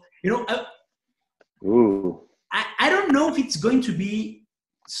that. So I don't know if it's going to be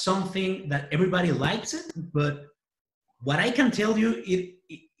something that everybody likes it, but what I can tell you,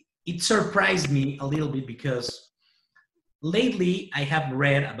 it surprised me a little bit, because lately I have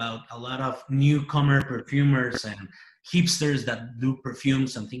read about a lot of newcomer perfumers and hipsters that do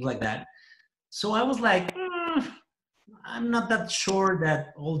perfumes and things like that. So I was like, I'm not that sure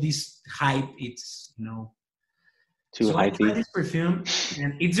that all this hype, it's, you know. Too So I hypey. tried this perfume,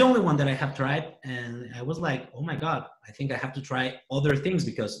 and it's the only one that I have tried. And I was like, oh my God, I think I have to try other things,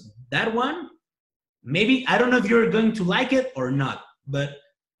 because that one, maybe, I don't know if you're going to like it or not, but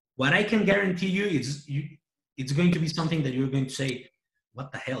what I can guarantee you is it's going to be something that you're going to say,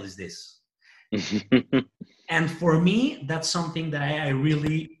 what the hell is this? And for me, that's something that I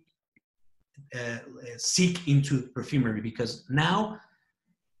really seek into perfumery, because now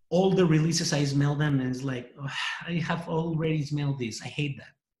all the releases, I smell them and it's like, oh, I have already smelled this. I hate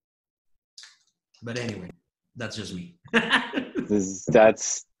that. But anyway, that's just me.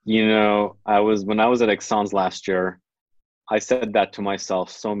 That's, you know, when I was at Exxon's last year, I said that to myself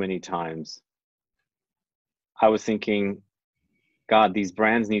so many times. I was thinking, God, these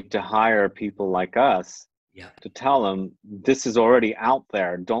brands need to hire people like us to tell them this is already out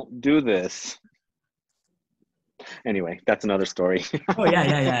there. Don't do this. Anyway, that's another story. Oh,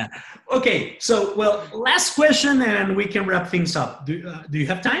 yeah. Okay, so, well, last question and we can wrap things up. Do you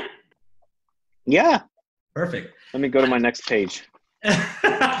have time? Yeah. Perfect. Let me go to my next page.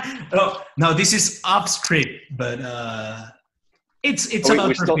 Oh, no, this is off script, but it's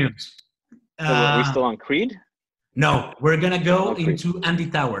about perfumes. Are we still on Creed? No, we're going to go into Andy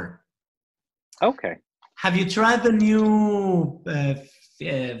Tower. Okay. Have you tried the new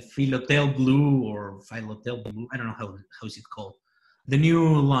Philotel Blue or Philotel Blue? I don't know how is it called. The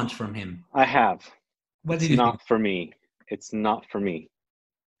new launch from him. I have. What did you think? It's not for me. It's not for me.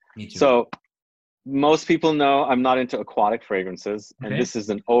 Me too. So most people know I'm not into aquatic fragrances, and this is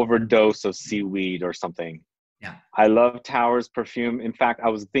an overdose of seaweed or something. Yeah. I love Tower's perfume. In fact, I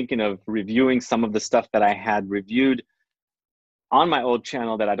was thinking of reviewing some of the stuff that I had reviewed on my old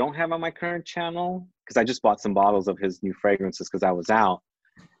channel that I don't have on my current channel, because I just bought some bottles of his new fragrances because I was out.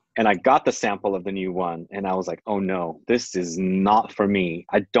 And I got the sample of the new one, and I was like, oh no, this is not for me.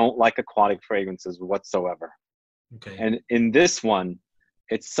 I don't like aquatic fragrances whatsoever. Okay. And in this one,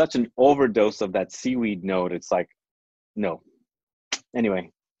 it's such an overdose of that seaweed note. It's like, no.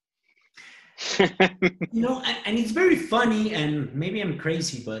 Anyway. You know, and it's very funny, and maybe I'm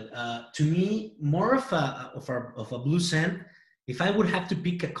crazy, but to me, more of a blue scent, if I would have to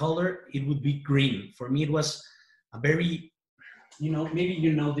pick a color, it would be green. For me, it was a very, you know, maybe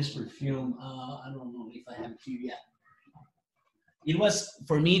you know this perfume. I don't know if I have it here yet. It was,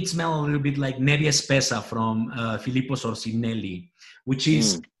 for me, it smelled a little bit like Nebbia Spessa from Filippo Sorcinelli, which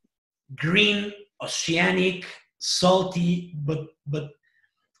is green, oceanic, salty, but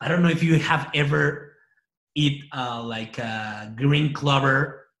I don't know if you have ever eat like green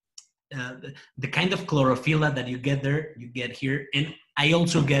clover, the kind of chlorophyll that you get there, you get here. And I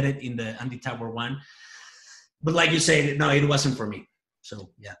also get it in the Andy Tower one. But like you said, no, it wasn't for me.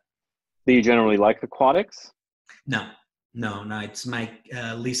 So, yeah. Do you generally like aquatics? No. It's my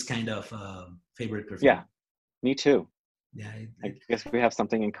least kind of favorite perfume. Yeah, me too. Yeah, I guess we have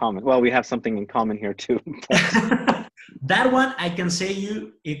something in common. Well, we have something in common here too. That one, I can say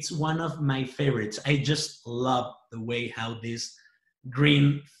it's one of my favorites. I just love the way how this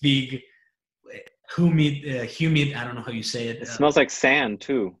green fig, humid, I don't know how you say it. It smells like sand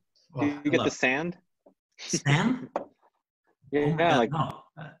too. Oh, Do you get the sand? Sand? Yeah, oh God, like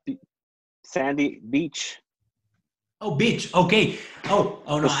no. sandy beach. Oh, beach. Okay. Oh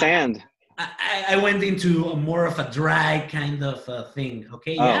no. The sand. I went into more of a dry kind of thing.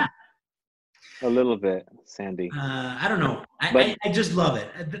 Okay. Yeah. A little bit sandy. I don't know. I just love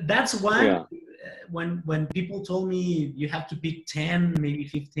it. That's why when people told me you have to pick 10, maybe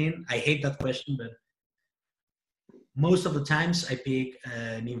 15, I hate that question, but most of the times I pick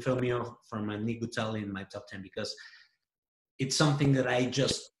Ninfeo Mio from Nick Guttali in my top 10 because it's something that I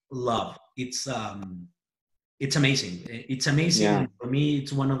just love. It's amazing. It's amazing. Yeah. And for me,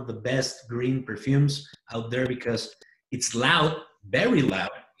 it's one of the best green perfumes out there because it's loud, very loud.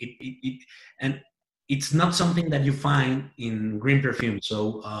 And it's not something that you find in green perfume.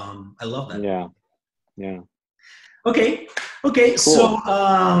 So I love that. Yeah. Okay. Cool. So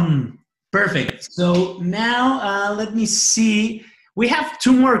perfect. So now let me see. We have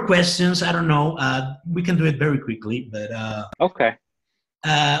 2 more questions. I don't know. We can do it very quickly, but okay.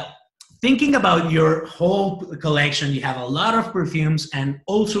 Thinking about your whole collection, you have a lot of perfumes, and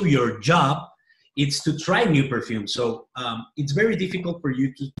also your job, it's to try new perfumes. So it's very difficult for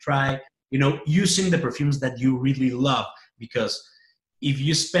you to try, using the perfumes that you really love, because if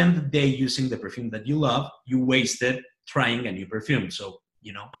you spend the day using the perfume that you love, you wasted trying a new perfume. So,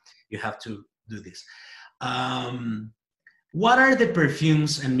 you have to do this. What are the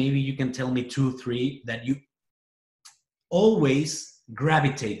perfumes, and maybe you can tell me 2, 3, that you always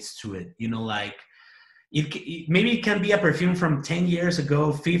gravitates to it, like maybe it can be a perfume from 10 years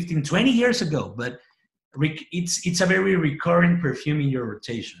ago, 15, 20 years ago, but it's a very recurring perfume in your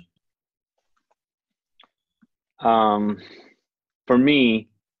rotation. For me,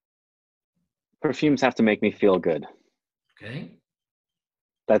 perfumes have to make me feel good. Okay.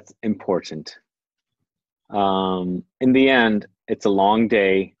 That's important. In the end, it's a long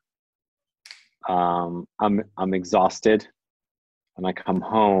day. I'm exhausted. When I come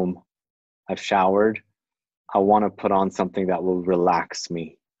home, I've showered. I want to put on something that will relax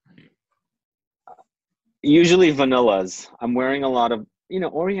me. Usually vanillas. I'm wearing a lot of,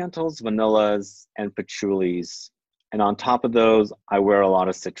 orientals, vanillas, and patchoulis. And on top of those, I wear a lot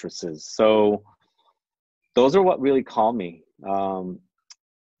of citruses. So those are what really call me.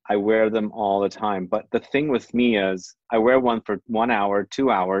 I wear them all the time. But the thing with me is I wear one for 1 hour,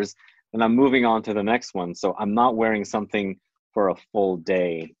 2 hours, and I'm moving on to the next one. So I'm not wearing something for a full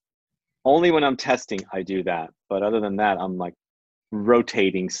day. Only when I'm testing, I do that. But other than that, I'm like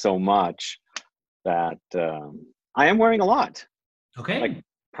rotating so much that I am wearing a lot. Okay. Like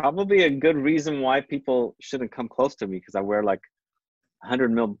probably a good reason why people shouldn't come close to me, because I wear like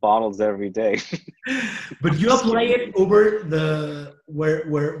 100 ml bottles every day. But you apply it over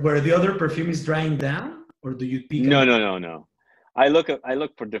where the other perfume is drying down, or do you pick? No. I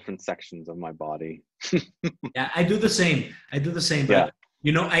look for different sections of my body. Yeah, I do the same. But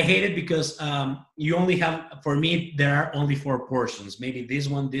I hate it because you only have, for me, there are only 4 portions. Maybe this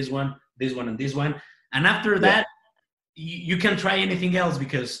one, and this one. And after that, you can try anything else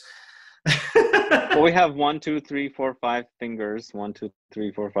because... Well, we have 1, 2, 3, 4, 5 fingers. 1, 2,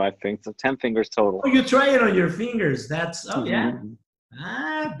 3, 4, 5 fingers. So 10 fingers total. Oh, you try it on your fingers. That's, yeah.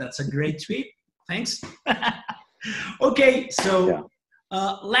 That's a great tweet. Thanks. Okay, so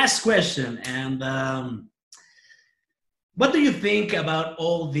last question. And what do you think about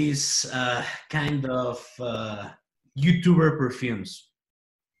all these kind of YouTuber perfumes?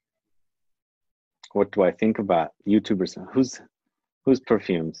 What do I think about YouTubers? Whose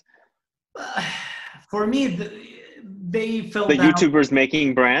perfumes? For me, they fell the down. YouTubers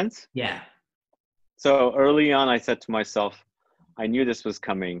making brands? Yeah. So early on, I said to myself, I knew this was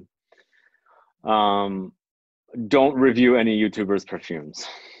coming. Don't review any YouTubers' perfumes.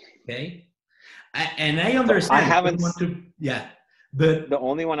 Okay. And I understand. I haven't. But the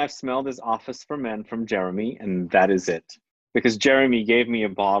only one I've smelled is Office for Men from Jeremy, and that is it. Because Jeremy gave me a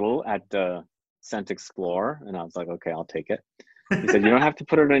bottle at Scent Explorer, and I was like, okay, I'll take it. He said, you don't have to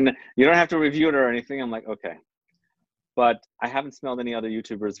put it in, you don't have to review it or anything. I'm like, okay. But I haven't smelled any other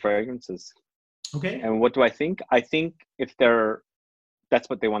YouTubers' fragrances. Okay. And what do I think? I think if that's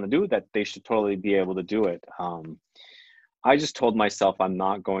what they want to do, that they should totally be able to do it. I just told myself I'm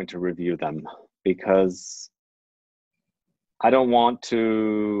not going to review them because I don't want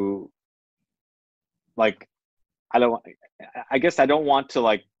to, I guess I don't want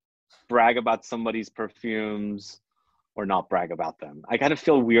to brag about somebody's perfumes or not brag about them. I kind of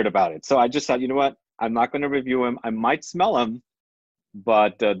feel weird about it. So I just thought, you know what? I'm not going to review them. I might smell them,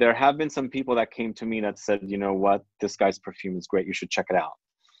 but there have been some people that came to me that said, you know what? This guy's perfume is great. You should check it out.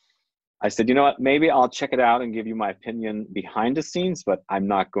 I said, you know what? Maybe I'll check it out and give you my opinion behind the scenes, but I'm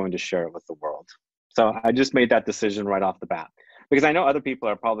not going to share it with the world. So I just made that decision right off the bat because I know other people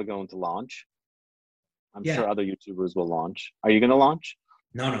are probably going to launch. I'm sure other YouTubers will launch. Are you going to launch?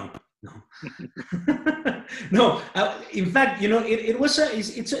 No. No. In fact,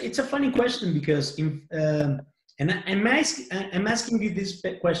 it's a funny question because and I'm asking you this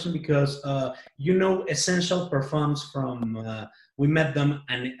question because Essential Perfumes from we met them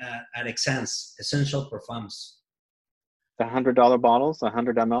at Exans, Essential Perfumes. The $100 bottles,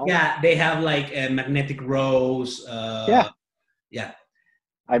 100 ml. Yeah, they have like a magnetic rose. Yeah.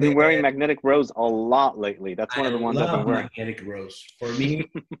 I've been wearing magnetic rose a lot lately. That's one of the ones I've been wearing. Magnetic rose. For me,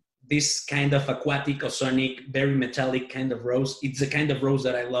 this kind of aquatic, ozonic, very metallic kind of rose, it's the kind of rose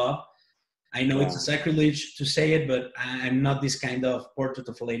that I love. I know it's a sacrilege to say it, but I'm not this kind of portrait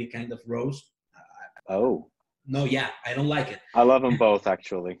of a lady kind of rose. Oh. No, I don't like it. I love them both,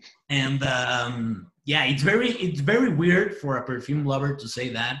 actually. And it's very weird for a perfume lover to say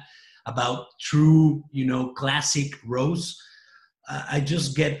that about true, classic rose. I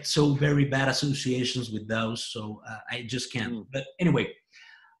just get so very bad associations with those, so I just can't. But anyway,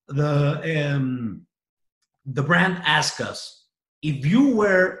 the brand asked us, if you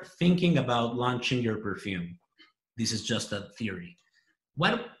were thinking about launching your perfume, this is just a theory,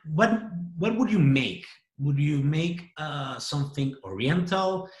 what would you make? Would you make something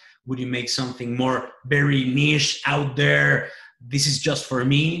oriental? Would you make something more very niche out there? This is just for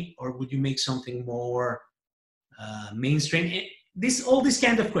me, or would you make something more mainstream? All these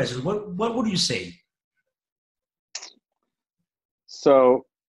kind of questions. What would you say? So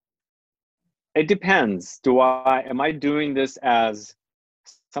it depends. Am I doing this as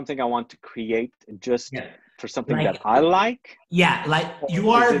something I want to create just for something like, that I like? Yeah, like you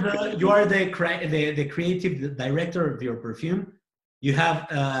are the creative director of your perfume. You have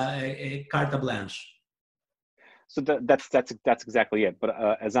a carte blanche. So that's exactly it. But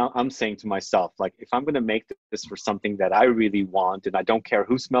as I'm saying to myself, like if I'm going to make this for something that I really want, and I don't care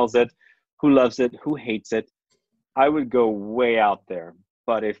who smells it, who loves it, who hates it, I would go way out there.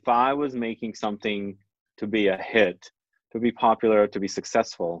 But if I was making something to be a hit, to be popular, to be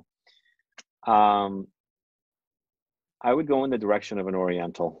successful, I would go in the direction of an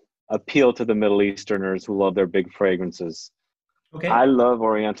Oriental. Appeal to the Middle Easterners who love their big fragrances. Okay. I love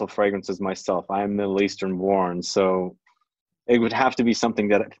Oriental fragrances myself. I am Middle Eastern born, so it would have to be something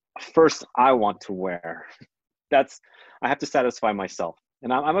that first I want to wear. I have to satisfy myself,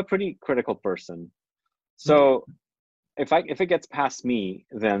 and I'm a pretty critical person. So if it gets past me,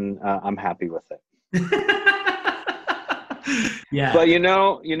 then I'm happy with it. Yeah. But you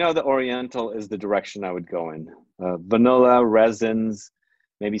know, the Oriental is the direction I would go in. Vanilla, resins,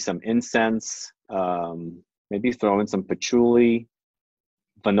 maybe some incense, maybe throw in some patchouli,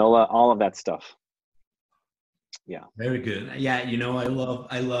 vanilla, all of that stuff. Yeah. Very good. Yeah,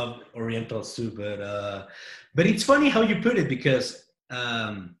 I love Orientals too, but it's funny how you put it, because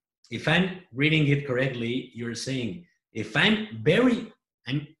if I'm reading it correctly, you're saying if I'm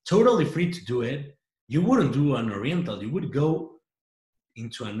totally free to do it, you wouldn't do an Oriental. You would go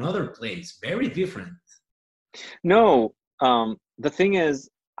into another place, very different. No, the thing is,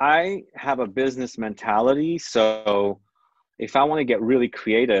 I have a business mentality. So if I want to get really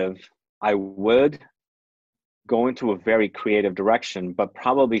creative, I would go into a very creative direction, but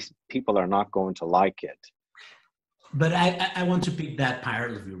probably people are not going to like it. But I want to pick that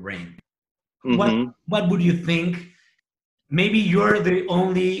part of your brain. Mm-hmm. What would you think? Maybe you're the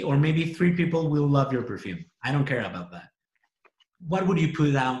only, or maybe 3 people will love your perfume. I don't care about that. What would you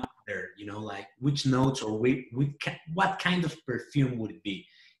put out there? Like which notes, or what kind of perfume would it be?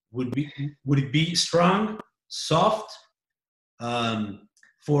 Would it be strong, soft,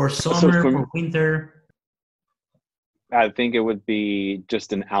 for summer, for winter? I think it would be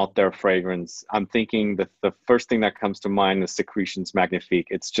just an out there fragrance. I'm thinking that the first thing that comes to mind is Secretions Magnifique.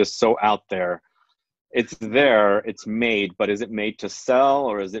 It's just so out there. It's there, it's made, but is it made to sell,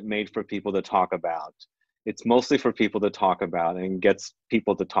 or is it made for people to talk about? It's mostly for people to talk about, and gets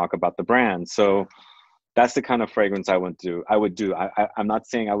people to talk about the brand. So that's the kind of fragrance I would do. I'm not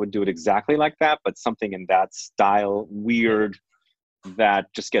saying I would do it exactly like that, but something in that style, weird,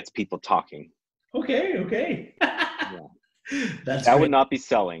 that just gets people talking. Okay. Yeah. That would not be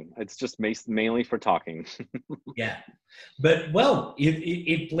selling. It's just mainly for talking. Yeah, but well,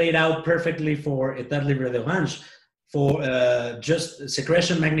 it played out perfectly for État Libre d'Orange. For just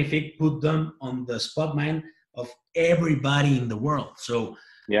Secretion Magnifique put them on the spotlight of everybody in the world. So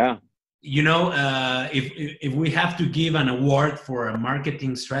yeah, if we have to give an award for a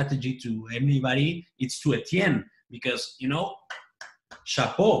marketing strategy to anybody, it's to Etienne, because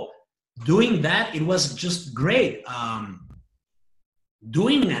chapeau. Doing that, it was just great.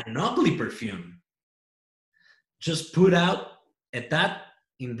 Doing an ugly perfume just put out that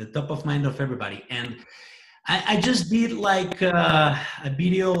in the top of mind of everybody. And I just did like a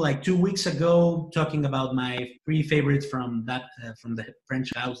video like 2 weeks ago talking about my 3 favorites from the French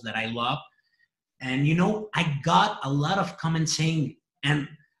house that I love. And I got a lot of comments saying, and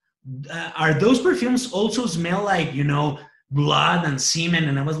are those perfumes also smell like blood and semen?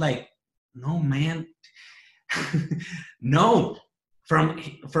 And I was like, no, man. No.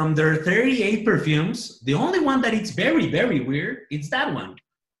 From their 38 perfumes, the only one that it's very, very weird, it's that one.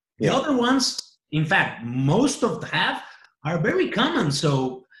 The other ones, in fact, most of the half are very common.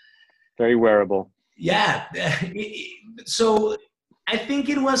 So very wearable. Yeah. So I think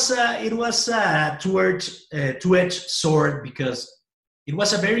it was two-edged sword, because it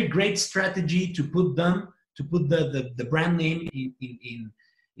was a very great strategy to put the brand name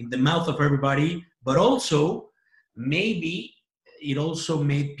in the mouth of everybody, but also maybe it also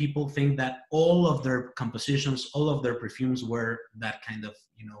made people think that all of their compositions, all of their perfumes were that kind of,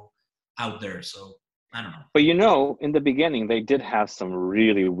 out there. So I don't know. But in the beginning, they did have some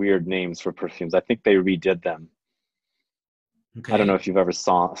really weird names for perfumes. I think they redid them. Okay. I don't know if you've ever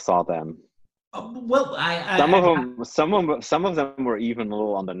saw them. Well, some of them were even a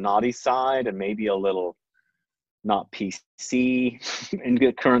little on the naughty side, and maybe a little not PC in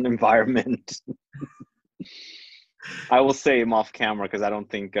the current environment. I will say them off camera, because I don't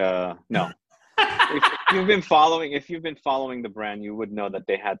think no. If you've been following the brand, you would know that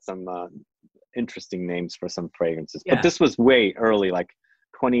they had some interesting names for some fragrances. Yeah. But this was way early, like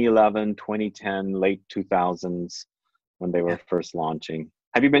 2011, 2010, late 2000s when they were first launching.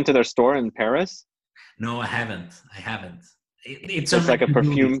 Have you been to their store in Paris? No, I haven't. It's like a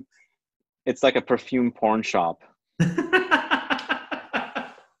perfume. It's like a perfume porn shop.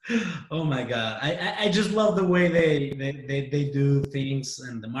 Oh my God. I just love the way they do things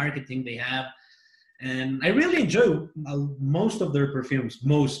and the marketing they have. And I really enjoy most of their perfumes.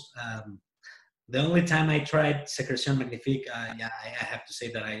 The only time I tried Sécrétion Magnifique, I have to say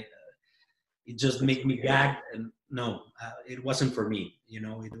that it just made me gag. And no, it wasn't for me. You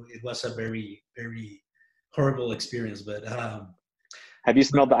know, it was a very, very horrible experience. But have you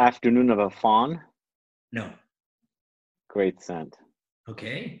smelled the Afternoon of a Fawn? No. Great scent.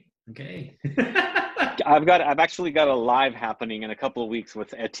 Okay. I've actually got a live happening in a couple of weeks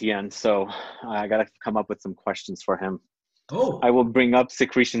with Etienne, so I got to come up with some questions for him. Oh, I will bring up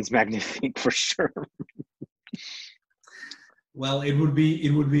Sécrétions Magnifiques for sure. Well, it would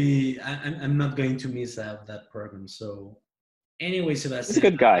be. I'm not going to miss out that program. So, anyway, Sebastián, he's a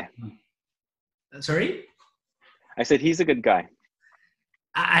good guy. Sorry? I said he's a good guy.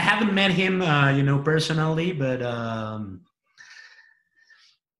 I haven't met him, personally, but I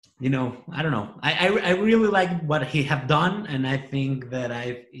don't know. I really like what he have done, and I think that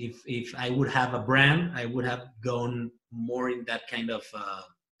if I would have a brand, I would have gone more in that kind of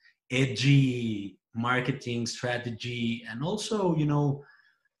edgy marketing strategy, and also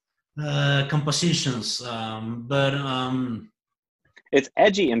compositions. But it's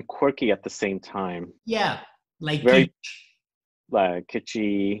edgy and quirky at the same time. Yeah, like very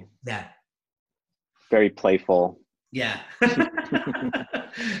kitschy. Yeah. Very playful. Yeah.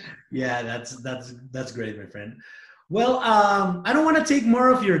 Yeah, that's great, my friend. Well, I don't want to take more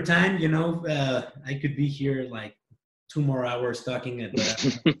of your time. I could be here like 2 more hours talking at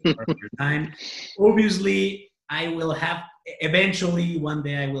your time. Obviously, I will have eventually one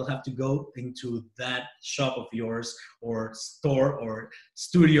day I will have to go into that shop of yours or store or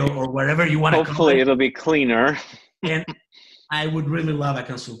studio or whatever you want to call it. Hopefully, it'll be cleaner. And I would really love a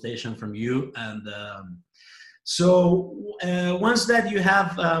consultation from you. And so once that you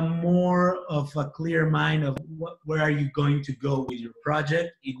have more of a clear mind of where are you going to go with your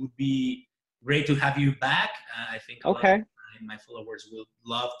project, it would be great to have you back. I think my followers will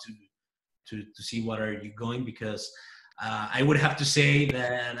love to see what are you going, because I would have to say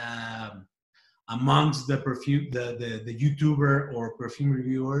that amongst the YouTuber or perfume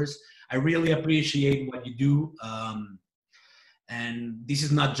reviewers, I really appreciate what you do. And this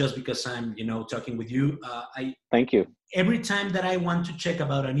is not just because I'm, talking with you. Thank you. Every time that I want to check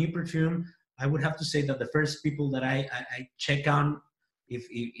about a new perfume, I would have to say that the first people that I check on, if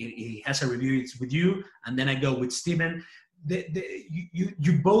he has a review, it's with you, and then I go with Steven.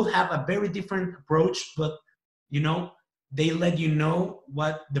 You both have a very different approach, but they let you know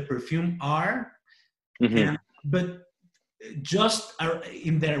what the perfume are, but just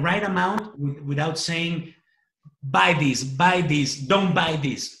in the right amount without saying, buy this, don't buy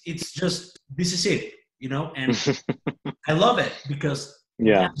this. It's just, this is it, and I love it, because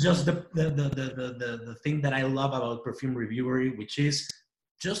that's just the thing that I love about perfume reviewery, which is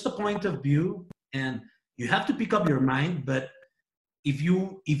just a point of view, and you have to pick up your mind. But if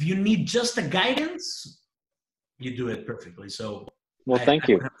you need just a guidance, you do it perfectly. So thank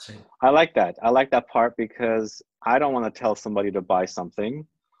you. I like that. I like that part, because I don't want to tell somebody to buy something,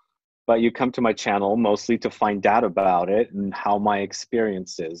 but you come to my channel mostly to find out about it and how my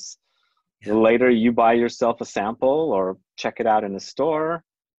experience is. Yeah. Later, you buy yourself a sample or check it out in a store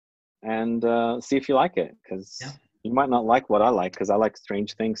and see if you like it, because you might not like what I like, because I like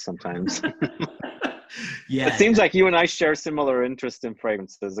strange things sometimes. Yeah, it seems like you and I share similar interest in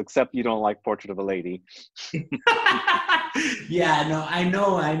fragrances, except you don't like Portrait of a Lady. Yeah, no,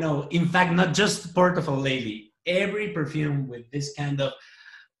 I know. In fact, not just Portrait of a Lady. Every perfume with this kind of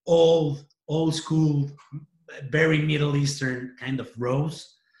old school, very Middle Eastern kind of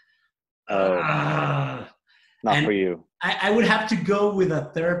rose. Not for you. I would have to go with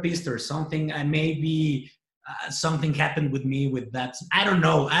a therapist or something. I maybe something happened with me with that. I don't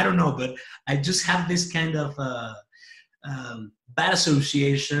know, but I just have this kind of bad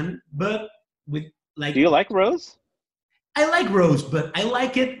association. But with like, do you like rose? I like rose, but I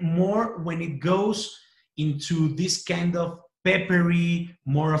like it more when it goes into this kind of peppery,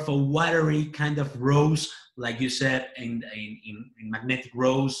 more of a watery kind of rose, like you said in Magnetic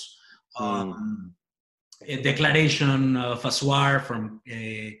Rose, Declaration of 𝗖𝗢𝗄𝗏 from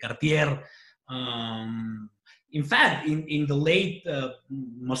Cartier. In fact, in the late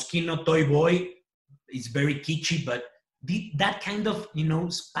Moschino Toy Boy, it's very kitschy, but that kind of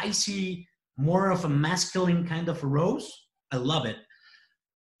spicy, more of a masculine kind of a rose. I love it.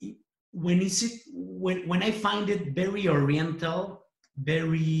 When I find it very oriental,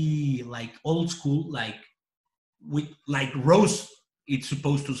 very like old school, like rose, it's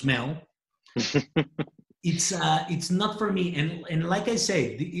supposed to smell. It's not for me. And like I say,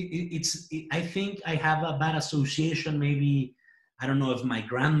 I think I have a bad association. Maybe, I don't know if my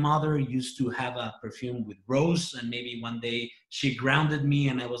grandmother used to have a perfume with rose, and maybe one day she grounded me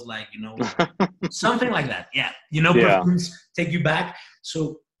and I was like, you know, something like that. Yeah. You know, perfumes take you back.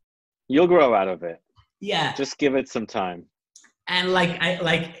 So you'll grow out of it. Yeah. Just give it some time. And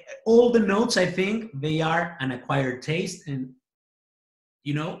like all the notes, I think they are an acquired taste. And,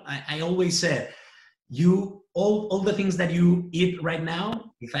 you know, I always said, all the things that you eat right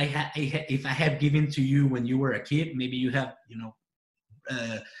now, if I had given to you when you were a kid, maybe you have, you know,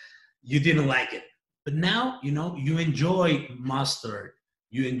 you didn't like it. But now, you know, you enjoy mustard,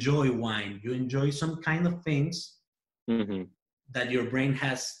 you enjoy wine, you enjoy some kind of things that your brain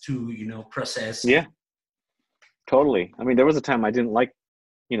has to, you know, process. Yeah, totally. I mean, there was a time I didn't like,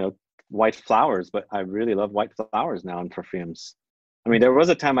 you know, white flowers, but I really love white flowers now in perfumes. I mean, there was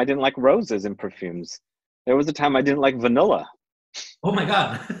a time I didn't like roses in perfumes. There was a time I didn't like vanilla. Oh my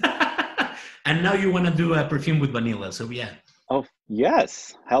God. And now you want to do a perfume with vanilla. So yeah. Oh,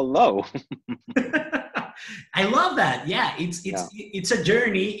 yes. Hello. I love that. Yeah. It's a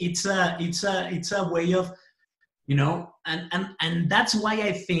journey. It's a way of, you know, and that's why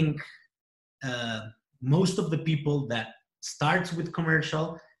I think most of the people that starts with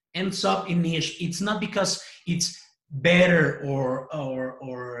commercial ends up in niche. It's not because it's better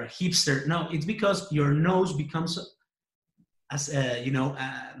or hipster. No, it's because your nose becomes as you know,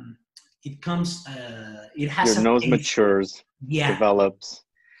 it comes it has your nose matures, develops.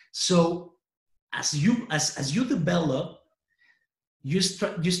 So as you develop, you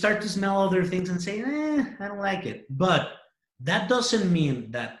start to smell other things and say, I don't like it. But that doesn't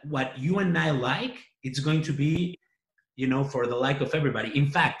mean that what you and I like, it's going to be, you know, for the like of everybody. In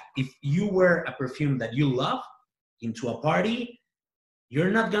fact, if you wear a perfume that you love into a party,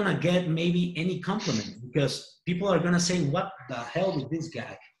 you're not gonna get maybe any compliment, because people are gonna say, what the hell is this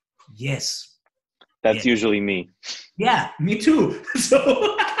guy? Yes. That's usually me. Yeah, me too.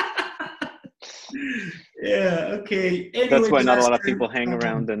 So yeah, okay. Anyway, that's why not a lot of people hang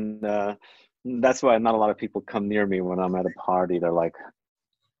around, and that's why not a lot of people come near me when I'm at a party. They're like,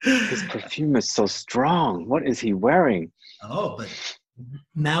 his perfume is so strong. What is he wearing? Oh, but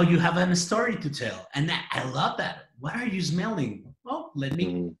now you have a story to tell, and I love that. What are you smelling? Well, let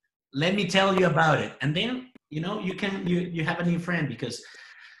me tell you about it, and then, you know, you have a new friend, because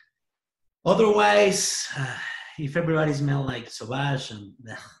otherwise, if everybody smells like Sauvage, and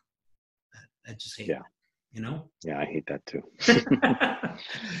I just hate it, you know? Yeah, I hate that too.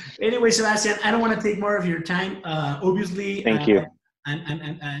 Anyway, Sebastian, I don't want to take more of your time. Obviously, thank you.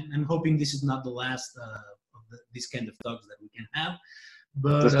 I'm hoping this is not the last of this kind of talks that we can have.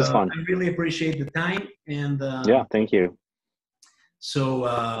 But this was fun. I really appreciate the time, and yeah, thank you. So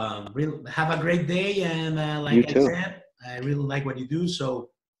have a great day, and like I said, I really like what you do.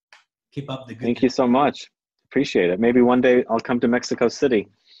 So keep up the good. Thank you so much. Appreciate it. Maybe one day I'll come to Mexico City.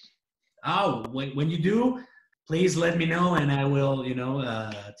 Oh, when you do, please let me know, and I will, you know,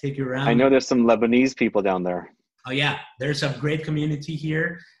 take you around. I know there's some Lebanese people down there. Oh yeah, there's a great community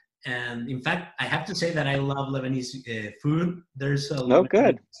here. And in fact, I have to say that I love Lebanese food. There's a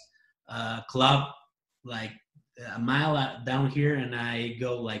Lebanese club like a mile down here, and I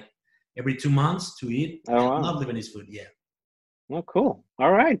go like every 2 months to eat. Oh, wow. I love Lebanese food, yeah. Oh, cool.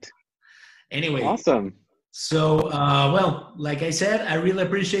 All right. Anyway. Awesome. So, well, like I said, I really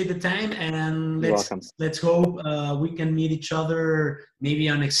appreciate the time, and let's hope we can meet each other maybe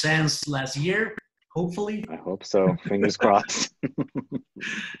on Exams last year. Hopefully. I hope so. Fingers crossed.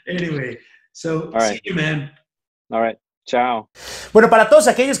 Anyway, so see you, man. All right. Chao. Bueno, para todos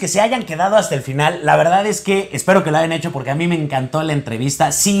aquellos que se hayan quedado hasta el final, la verdad es que espero que lo hayan hecho, porque a mí me encantó la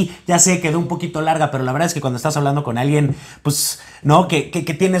entrevista. Sí, ya sé, quedó un poquito larga, pero la verdad es que cuando estás hablando con alguien, pues, ¿no?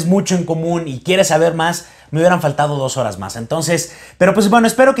 Que tienes mucho en común y quieres saber más, me hubieran faltado 2 horas más. Entonces, pero pues bueno,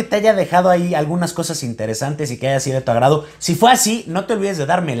 espero que te haya dejado ahí algunas cosas interesantes y que haya sido de tu agrado. Si fue así, no te olvides de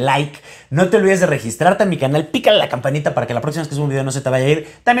darme like, no te olvides de registrarte en mi canal, pícale la campanita para que la próxima vez que suba un video no se te vaya a ir.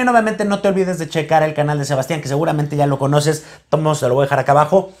 También, obviamente, no te olvides de checar el canal de Sebastián, que seguramente ya lo conoces. Tomos, te lo voy a dejar acá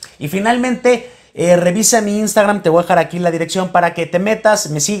abajo. Y finalmente, revisa mi Instagram, te voy a dejar aquí la dirección para que te metas,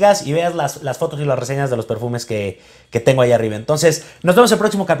 me sigas y veas las fotos y las reseñas de los perfumes que tengo ahí arriba. Entonces, nos vemos en el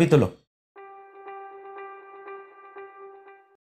próximo capítulo.